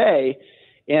per day,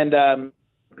 and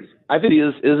I think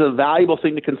it is a valuable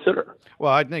thing to consider.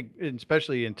 Well, I think,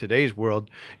 especially in today's world,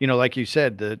 like you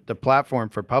said, the platform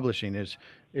for publishing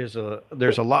there's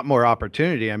a lot more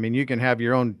opportunity. I mean, you can have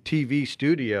your own TV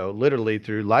studio literally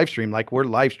through live stream, like we're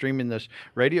live streaming this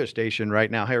radio station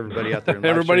right now. Hey, everybody out there.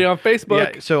 Everybody on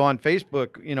Facebook. Yeah, so on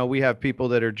Facebook, we have people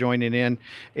that are joining in,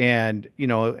 and,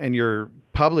 and you're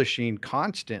publishing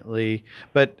constantly,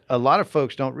 but a lot of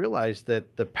folks don't realize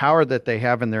that the power that they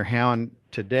have in their hand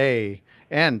today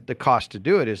and the cost to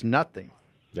do it is nothing.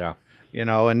 Yeah.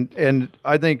 And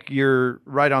I think you're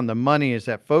right on the money, is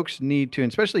that folks need to, and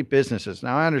especially businesses.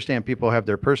 Now, I understand people have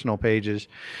their personal pages,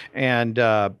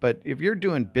 but if you're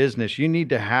doing business, you need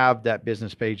to have that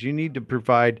business page. You need to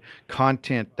provide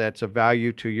content that's of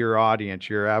value to your audience,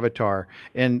 your avatar.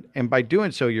 And by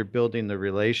doing so, you're building the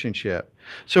relationship.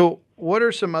 So what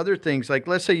are some other things? Like,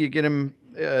 let's say you get them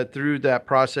through that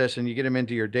process and you get them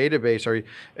into your database,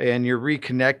 and you're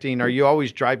reconnecting. Are you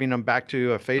always driving them back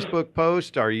to a Facebook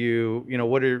post? Are you,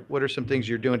 what are some things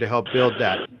you're doing to help build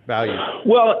that value?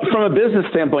 Well, from a business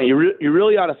standpoint, you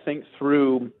really ought to think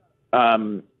through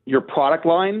your product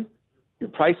line, your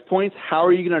price points. How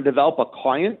are you going to develop a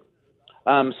client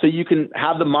so you can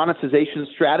have the monetization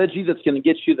strategy that's going to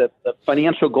get you the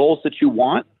financial goals that you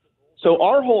want? So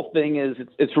our whole thing is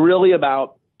it's really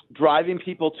about driving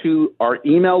people to our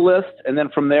email list. And then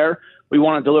from there, we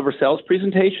want to deliver sales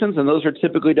presentations. And those are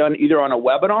typically done either on a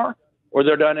webinar or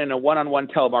they're done in a one-on-one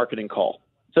telemarketing call.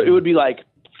 So it would be like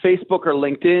Facebook or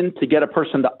LinkedIn to get a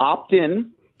person to opt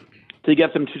in, to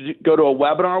get them to go to a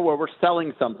webinar where we're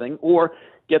selling something, or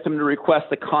get them to request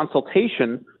a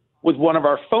consultation with one of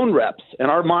our phone reps.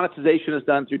 And our monetization is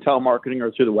done through telemarketing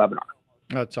or through the webinar.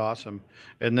 That's awesome.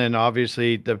 And then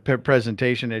obviously the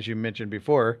presentation, as you mentioned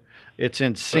before, it's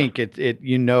in sync.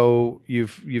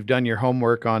 You've done your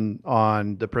homework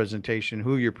on the presentation,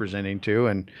 who you're presenting to,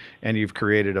 and you've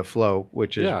created a flow,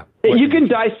 which is you can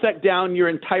dissect down your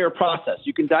entire process.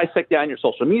 You can dissect down your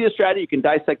social media strategy. You can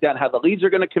dissect down how the leads are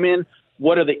going to come in.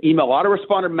 What are the email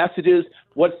autoresponder messages?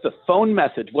 What's the phone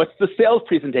message? What's the sales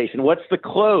presentation? What's the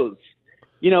close?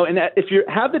 And that if you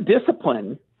have the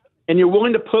discipline and you're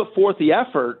willing to put forth the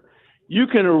effort, you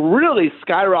can really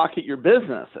skyrocket your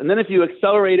business. And then if you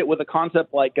accelerate it with a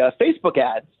concept like Facebook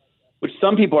ads, which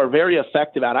some people are very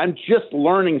effective at. I'm just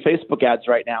learning Facebook ads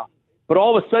right now. But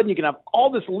all of a sudden you can have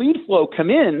all this lead flow come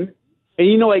in and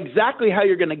you know exactly how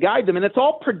you're going to guide them. And it's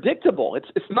all predictable. It's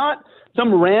not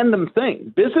some random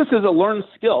thing. Business is a learned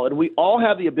skill, and we all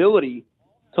have the ability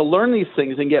to learn these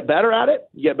things and get better at it.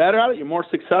 You get better at it, you're more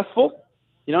successful,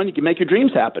 and you can make your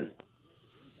dreams happen.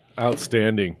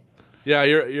 Outstanding. Yeah,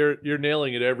 you're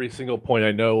nailing it every single point.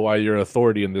 I know why you're an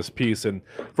authority in this piece. And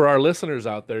for our listeners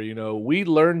out there, we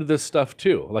learned this stuff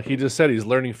too. Like he just said, he's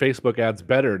learning Facebook ads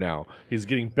better now. He's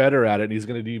getting better at it, and he's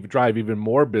going to drive even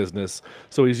more business.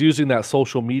 So he's using that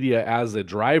social media as a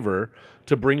driver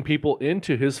to bring people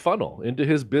into his funnel, into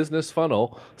his business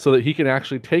funnel, so that he can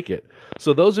actually take it.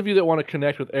 So those of you that want to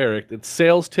connect with Eric, it's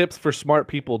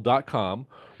salestipsforsmartpeople.com,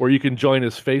 where you can join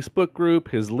his Facebook group,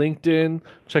 his LinkedIn,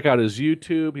 check out his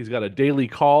YouTube. He's got a daily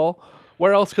call.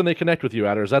 Where else can they connect with you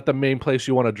at? Or is that the main place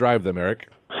you want to drive them, Eric?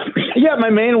 Yeah, my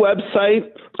main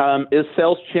website is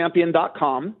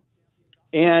saleschampion.com.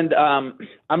 And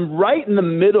I'm right in the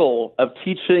middle of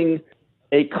teaching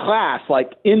a class,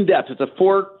 like in-depth. It's a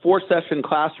four-session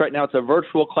class right now. It's a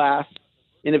virtual class.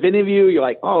 And if any of you're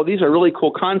like, oh, these are really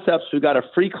cool concepts, we've got a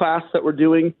free class that we're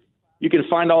doing. You can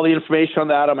find all the information on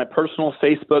that on my personal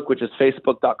Facebook, which is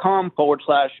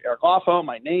facebook.com/Eric Lofholm,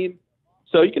 my name.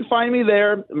 So you can find me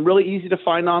there. I'm really easy to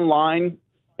find online.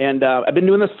 And I've been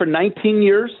doing this for 19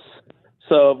 years.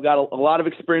 So I've got a lot of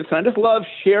experience. And I just love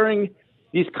sharing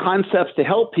these concepts to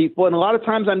help people. And a lot of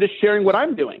times I'm just sharing what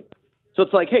I'm doing. So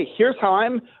it's like, hey, here's how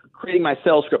I'm creating my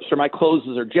sales scripts or my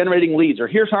closes or generating leads, or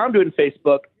here's how I'm doing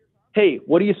Facebook. Hey,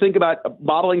 what do you think about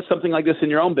modeling something like this in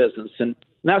your own business? And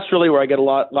that's really where I get a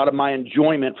lot of my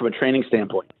enjoyment from a training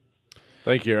standpoint.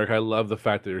 Thank you, Eric. I love the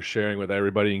fact that you're sharing with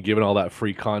everybody and giving all that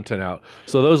free content out.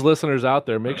 So those listeners out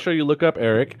there, make sure you look up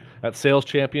Eric at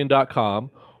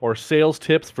saleschampion.com or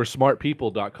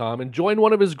salestipsforsmartpeople.com and join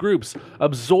one of his groups.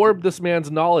 Absorb this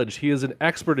man's knowledge. He is an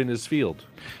expert in his field.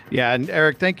 Yeah, and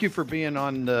Eric, thank you for being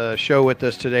on the show with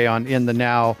us today on In the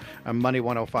Now on Money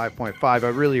 105.5. I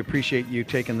really appreciate you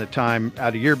taking the time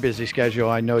out of your busy schedule.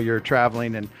 I know you're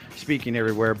traveling and speaking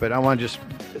everywhere, but I want to just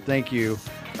thank you.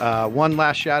 One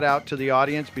last shout out to the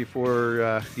audience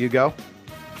before you go.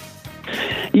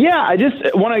 Yeah, I just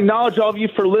want to acknowledge all of you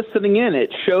for listening in.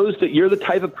 It shows that you're the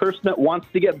type of person that wants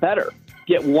to get better.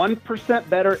 Get 1%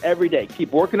 better every day.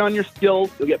 Keep working on your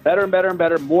skills. You'll get better and better and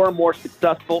better, more and more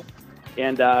successful.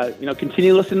 And,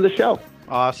 continue listening to the show.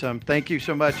 Awesome. Thank you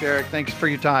so much, Eric. Thanks for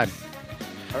your time.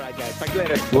 All right, guys. Talk to you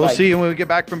later. We'll Bye. see you when we get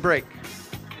back from break.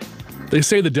 They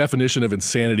say the definition of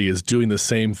insanity is doing the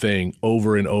same thing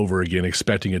over and over again,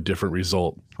 expecting a different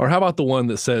result. Or how about the one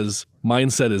that says,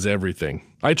 mindset is everything?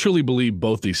 I truly believe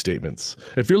both these statements.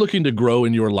 If you're looking to grow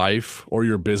in your life or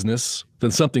your business,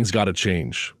 then something's got to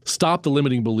change. Stop the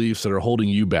limiting beliefs that are holding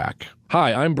you back.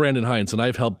 Hi, I'm Brandon Hintz, and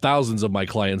I've helped thousands of my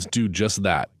clients do just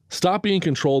that. Stop being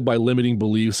controlled by limiting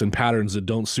beliefs and patterns that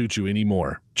don't suit you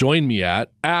anymore. Join me at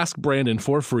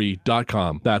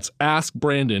askbrandonforfree.com. That's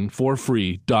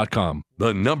askbrandonforfree.com.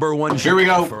 The number one Here we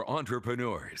show go. for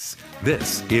entrepreneurs.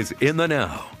 This is In the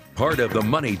Now, part of the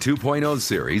Money 2.0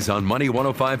 series on Money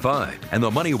 105.5 and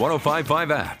the Money 105.5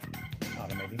 app.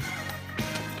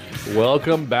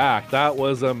 Welcome back. That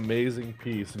was an amazing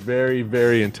piece. Very,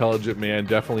 very intelligent man.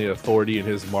 Definitely authority in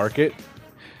his market.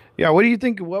 Yeah, what do you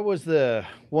think? What was the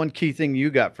one key thing you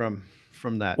got from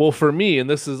that? Well, for me, and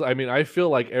this is, I mean, I feel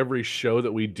like every show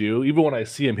that we do, even when I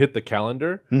see him hit the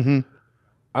calendar,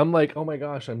 I'm like, oh my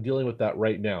gosh, I'm dealing with that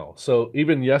right now. So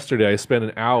even yesterday, I spent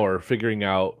an hour figuring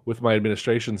out with my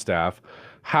administration staff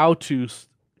how to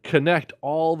connect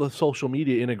all the social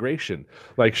media integration.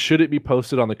 Like, should it be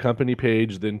posted on the company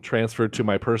page, then transferred to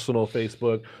my personal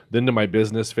Facebook, then to my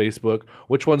business Facebook?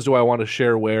 Which ones do I want to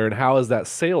share where, and how is that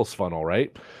sales funnel,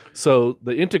 right? So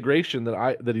the integration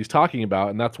that he's talking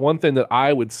about, and that's one thing that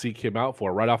I would seek him out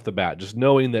for right off the bat, just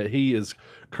knowing that he is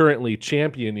currently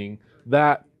championing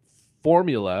that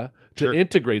formula to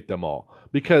integrate them all.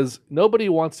 Because nobody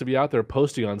wants to be out there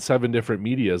posting on 7 different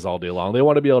medias all day long. They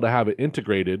want to be able to have it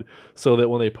integrated so that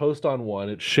when they post on one,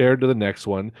 it's shared to the next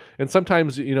one. And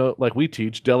sometimes, you know, like we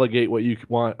teach, delegate what you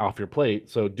want off your plate.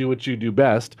 So do what you do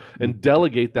best and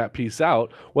delegate that piece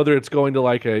out, whether it's going to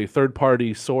like a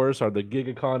third-party source or the gig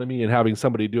economy and having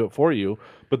somebody do it for you.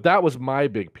 But that was my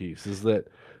big piece, is that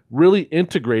really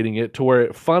integrating it to where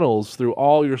it funnels through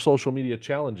all your social media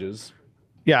challenges.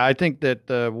 Yeah, I think that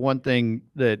the one thing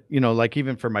that, you know, like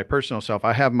even for my personal self,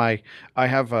 I have 2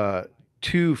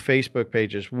 Facebook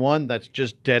pages, one that's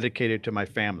just dedicated to my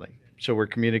family. So we're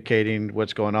communicating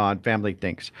what's going on, family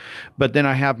things. But then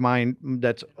I have mine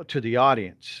that's to the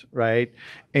audience, right?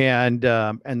 And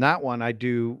that one I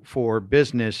do for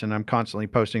business, and I'm constantly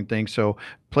posting things. So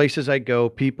places I go,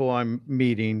 people I'm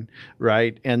meeting,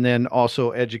 right? And then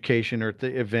also education or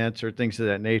events or things of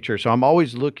that nature. So I'm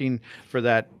always looking for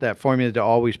that formula to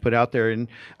always put out there. And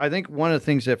I think one of the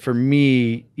things that for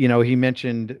me, you know, he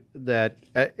mentioned that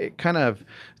it kind of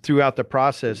throughout the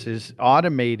process is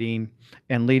automating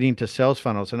and leading to sales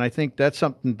funnels. And I think that's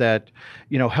something that,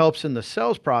 you know, helps in the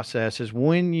sales process is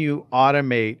when you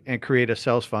automate and create a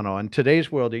sales funnel. In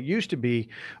today's world, it used to be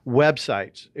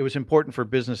websites. It was important for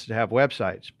business to have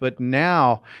websites, but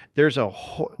now there's not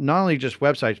only just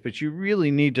websites, but you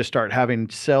really need to start having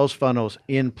sales funnels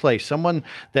in place. Someone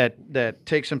that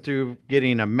takes them through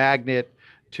getting a magnet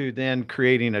to then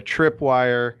creating a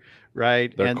tripwire,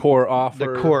 right? The core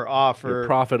offer, your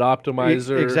profit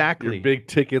optimizer, exactly. Your big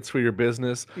tickets for your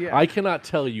business. Yeah. I cannot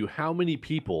tell you how many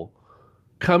people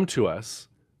come to us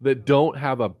that don't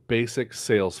have a basic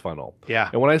sales funnel. Yeah.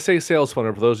 And when I say sales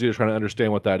funnel, for those of you who are trying to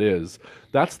understand what that is,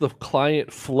 that's the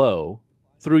client flow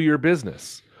through your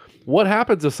business. What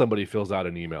happens if somebody fills out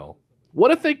an email?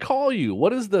 What if they call you?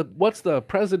 What's the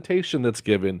presentation that's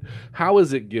given? How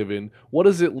is it given? What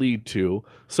does it lead to?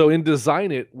 So in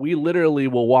Design It, we literally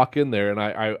will walk in there, and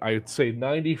I'd say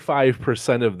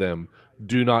 95% of them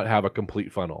do not have a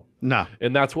complete funnel. No.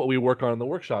 And that's what we work on in the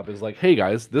workshop is like, hey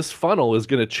guys, this funnel is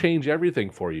going to change everything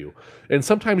for you. And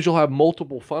sometimes you'll have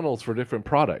multiple funnels for different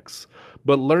products,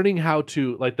 but learning how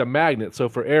to, like the magnet. So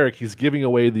for Eric, he's giving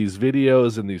away these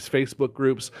videos and these Facebook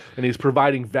groups, and he's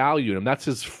providing value. And that's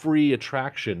his free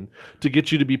attraction to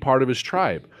get you to be part of his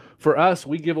tribe. For us,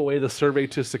 we give away the survey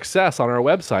to success on our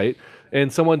website,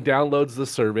 and someone downloads the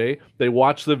survey, they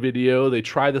watch the video, they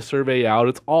try the survey out.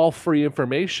 It's all free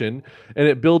information, and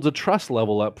it builds a trust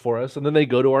level up for us, and then they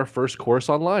go to our first course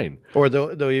online. Or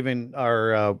they'll even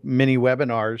our mini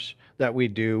webinars that we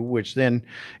do, which then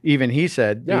even he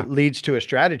said it leads to a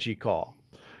strategy call.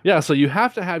 Yeah, so you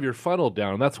have to have your funnel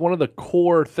down. That's one of the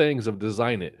core things of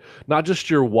Design It. Not just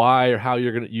your why or how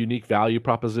your unique value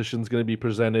proposition is going to be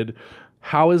presented.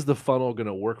 How is the funnel going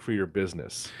to work for your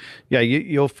business? Yeah,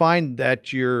 you'll find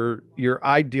that your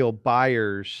ideal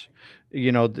buyers,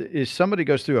 you know, if somebody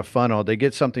goes through a funnel, they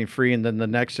get something free, and then the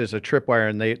next is a tripwire,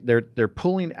 and they're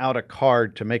pulling out a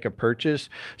card to make a purchase.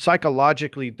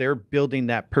 Psychologically, they're building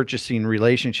that purchasing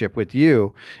relationship with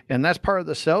you, and that's part of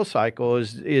the sales cycle.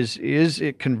 Is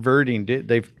it converting?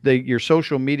 Your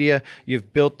social media,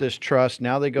 you've built this trust.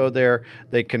 Now they go there,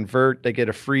 they convert, they get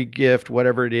a free gift,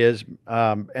 whatever it is,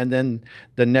 and then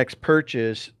the next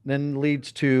purchase then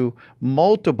leads to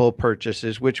multiple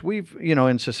purchases, which we've, you know,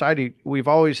 in society we've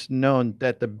always known shown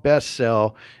that the best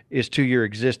sell is to your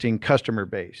existing customer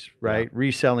base, right?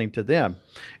 Reselling to them.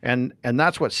 And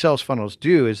that's what sales funnels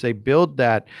do, is they build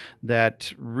that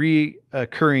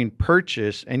reoccurring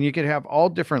purchase, and you can have all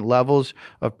different levels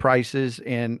of prices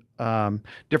and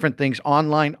different things,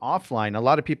 online, offline. A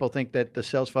lot of people think that the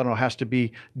sales funnel has to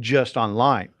be just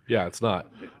online. Yeah, it's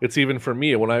not. It's even for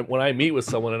me, when I meet with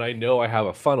someone and I know I have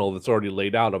a funnel that's already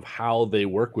laid out of how they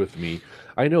work with me,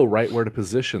 I know right where to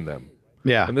position them.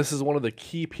 Yeah. And this is one of the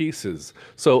key pieces.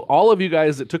 So all of you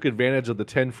guys that took advantage of the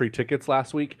 10 free tickets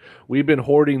last week, we've been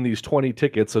hoarding these 20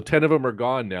 tickets. So 10 of them are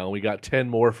gone now. We got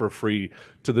 10 more for free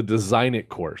to the Design It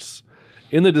course.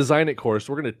 In the Design It course,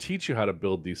 we're going to teach you how to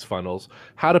build these funnels,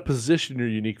 how to position your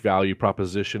unique value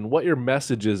proposition, what your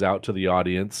message is out to the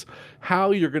audience, how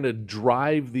you're going to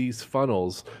drive these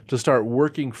funnels to start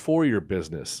working for your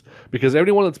business. Because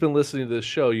everyone that's been listening to this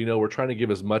show, you know, we're trying to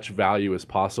give as much value as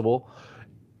possible.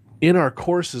 In our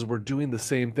courses, we're doing the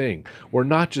same thing. We're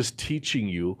not just teaching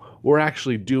you, we're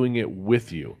actually doing it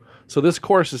with you. So this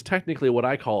course is technically what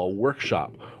I call a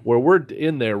workshop, where we're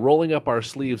in there rolling up our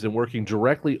sleeves and working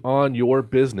directly on your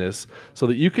business so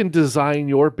that you can design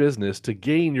your business to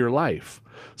gain your life.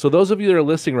 So those of you that are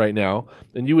listening right now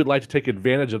and you would like to take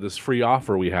advantage of this free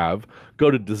offer we have,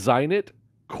 go to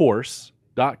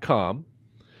designitcourse.com,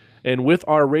 and with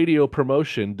our radio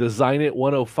promotion, Design It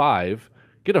 105,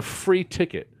 get a free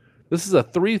ticket. This is a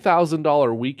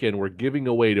 $3,000 weekend we're giving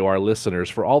away to our listeners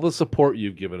for all the support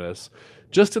you've given us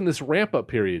just in this ramp-up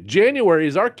period. January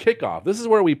is our kickoff. This is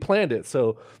where we planned it.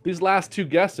 So these last two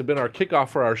guests have been our kickoff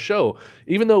for our show.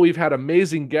 Even though we've had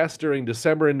amazing guests during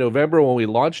December and November when we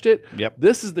launched it,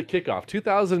 this is the kickoff.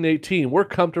 2018, we're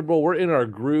comfortable, we're in our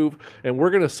groove, and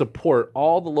we're going to support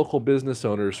all the local business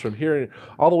owners from here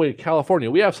all the way to California.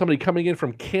 We have somebody coming in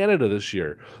from Canada this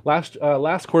year. Last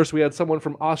course, we had someone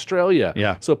from Australia.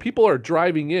 Yeah. So people are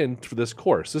driving in for this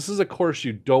course. This is a course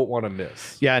you don't want to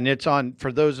miss. Yeah, and it's on,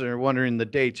 for those that are wondering the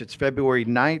dates, it's February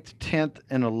 9th, 10th,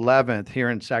 and 11th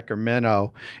here in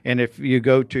Sacramento. And if you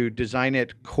go to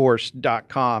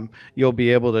designitcourse.com, you'll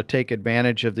be able to take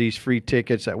advantage of these free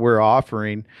tickets that we're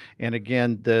offering. And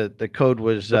again, the code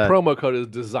was... The promo code is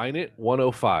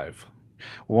DesignIt105.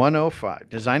 105.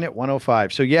 Design It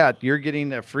 105. So yeah, you're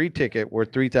getting a free ticket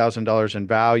worth $3,000 in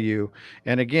value.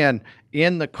 And again,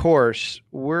 in the course,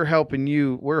 we're helping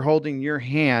you, we're holding your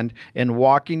hand and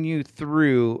walking you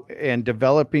through and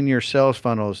developing your sales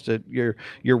funnels, to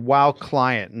your wow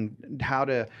client, and how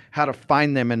to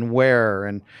find them and where,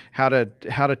 and how to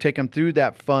take them through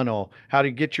that funnel, how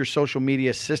to get your social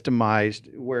media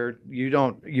systemized where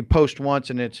you post once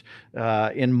and it's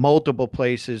in multiple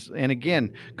places. And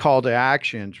again, call to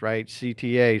actions, right?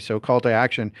 CTA, so call to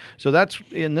action. So that's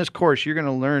in this course, you're going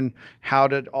to learn how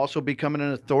to also become an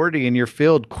authority in your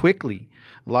field quickly.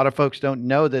 A lot of folks don't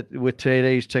know that with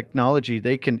today's technology,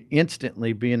 they can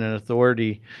instantly be an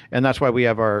authority, and that's why we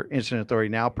have our Instant Authority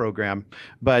Now program.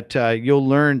 But you'll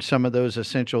learn some of those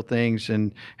essential things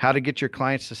and how to get your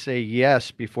clients to say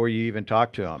yes before you even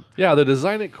talk to them. Yeah, the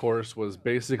Design It course was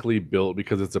basically built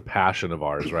because it's a passion of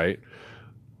ours, right?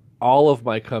 All of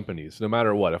my companies, no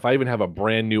matter what, if I even have a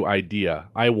brand new idea,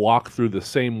 I walk through the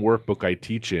same workbook I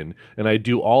teach in, and I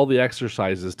do all the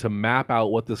exercises to map out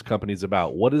what this company's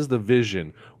about. What is the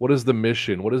vision? What is the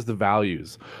mission? What is the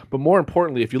values? But more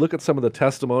importantly, if you look at some of the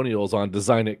testimonials on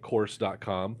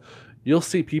designitcourse.com, you'll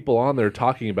see people on there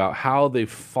talking about how they've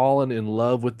fallen in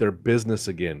love with their business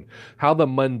again, how the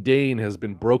mundane has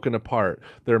been broken apart.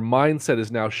 Their mindset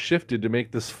is now shifted to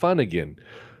make this fun again.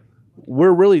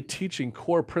 We're really teaching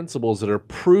core principles that are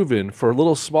proven for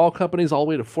little small companies all the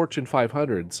way to Fortune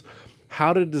 500s,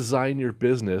 how to design your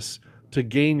business to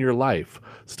gain your life.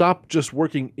 Stop just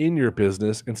working in your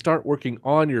business and start working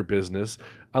on your business,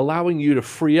 allowing you to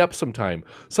free up some time.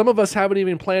 Some of us haven't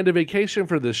even planned a vacation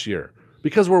for this year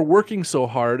because we're working so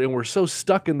hard and we're so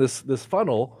stuck in this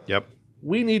funnel. Yep.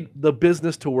 We need the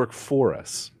business to work for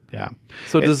us. Yeah.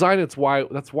 So that's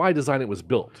why Design It was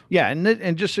built. Yeah,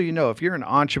 and just so you know, if you're an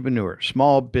entrepreneur,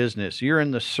 small business, you're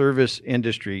in the service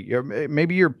industry,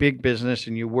 maybe you're big business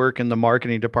and you work in the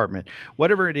marketing department,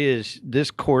 whatever it is,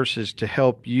 this course is to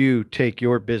help you take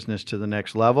your business to the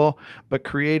next level, but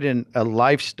create a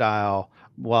lifestyle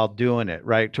while doing it,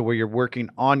 right? To where you're working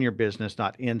on your business,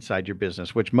 not inside your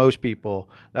business, which most people,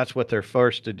 that's what they're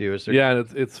forced to do. Yeah,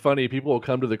 and it's funny. People will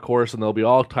come to the course and there'll be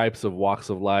all types of walks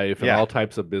of life and all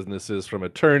types of businesses, from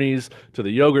attorneys to the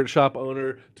yogurt shop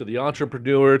owner to the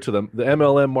entrepreneur to the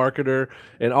MLM marketer,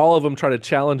 and all of them try to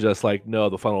challenge us like, no,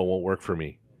 the funnel won't work for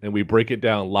me. and we break it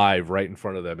down live right in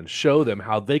front of them and show them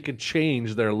how they could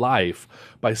change their life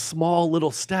by small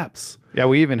little steps. Yeah,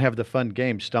 we even have the fun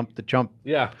game, Stump the Chump.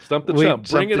 Yeah, Stump the Chump.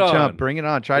 Bring it on. Bring it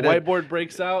on. The whiteboard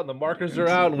breaks out and the markers are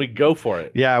out and we go for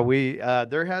it. Yeah,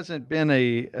 there hasn't been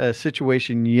a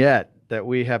situation yet that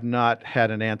we have not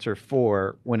had an answer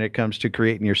for when it comes to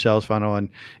creating your sales funnel.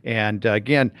 And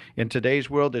again, in today's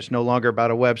world, it's no longer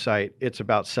about a website. It's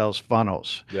about sales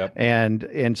funnels. Yep. And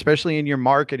especially in your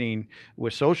marketing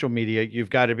with social media, you've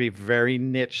got to be very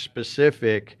niche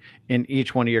specific in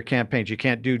each one of your campaigns. You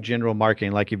can't do general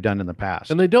marketing like you've done in the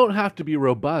past. And they don't have to be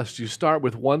robust. You start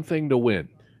with one thing to win.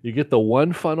 You get the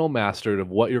one funnel mastered of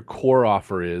what your core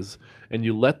offer is, and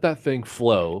you let that thing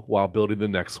flow while building the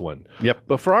next one. Yep.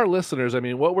 But for our listeners, I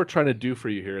mean, what we're trying to do for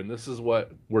you here, and this is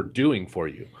what we're doing for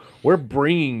you, we're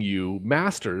bringing you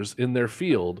masters in their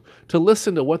field to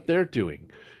listen to what they're doing.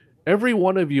 Every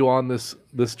one of you on this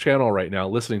channel right now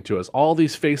listening to us, all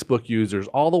these Facebook users,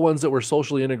 all the ones that we're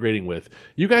socially integrating with,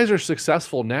 you guys are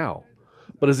successful now.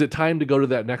 But is it time to go to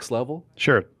that next level?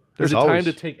 Sure. Is it time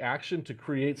to take action, to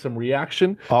create some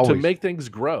reaction, to make things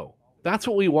grow? That's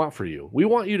what we want for you. We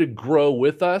want you to grow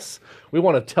with us. We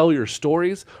want to tell your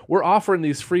stories. We're offering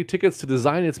these free tickets to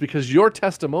Design It's because your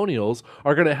testimonials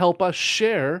are going to help us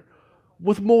share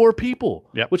with more people,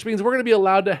 which means we're going to be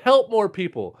allowed to help more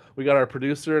people. We got our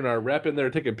producer and our rep in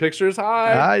there taking pictures.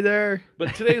 Hi there.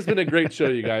 But today's been a great show,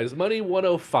 you guys. Money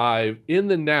 105 in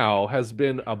the now has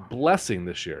been a blessing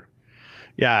this year.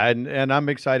 Yeah, and I'm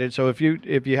excited. So if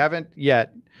you haven't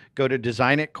yet, go to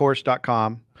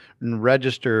designitcourse.com and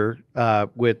register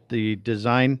with the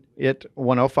Design It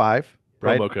 105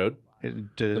 promo code. And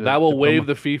that will waive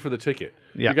the fee for the ticket.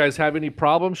 Yeah. If you guys have any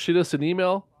problems, shoot us an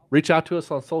email. Reach out to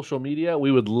us on social media.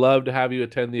 We would love to have you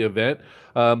attend the event.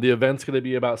 The event's going to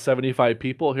be about 75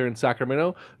 people here in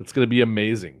Sacramento. It's going to be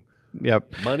amazing.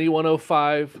 Yep. Money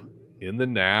 105 in the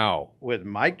now. With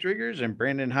Mike Driggers and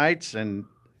Brandon Hintz. And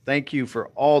thank you for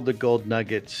all the gold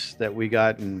nuggets that we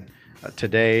got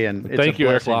today. And thank you,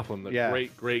 Eric Lofholm, the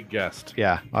great guest.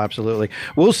 Yeah, absolutely.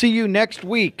 We'll see you next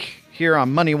week here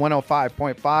on Money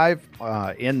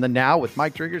 105.5 in the now with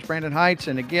Mike Driggers, Brandon Hintz.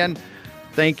 And again,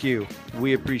 thank you.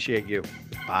 We appreciate you.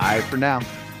 Bye for now.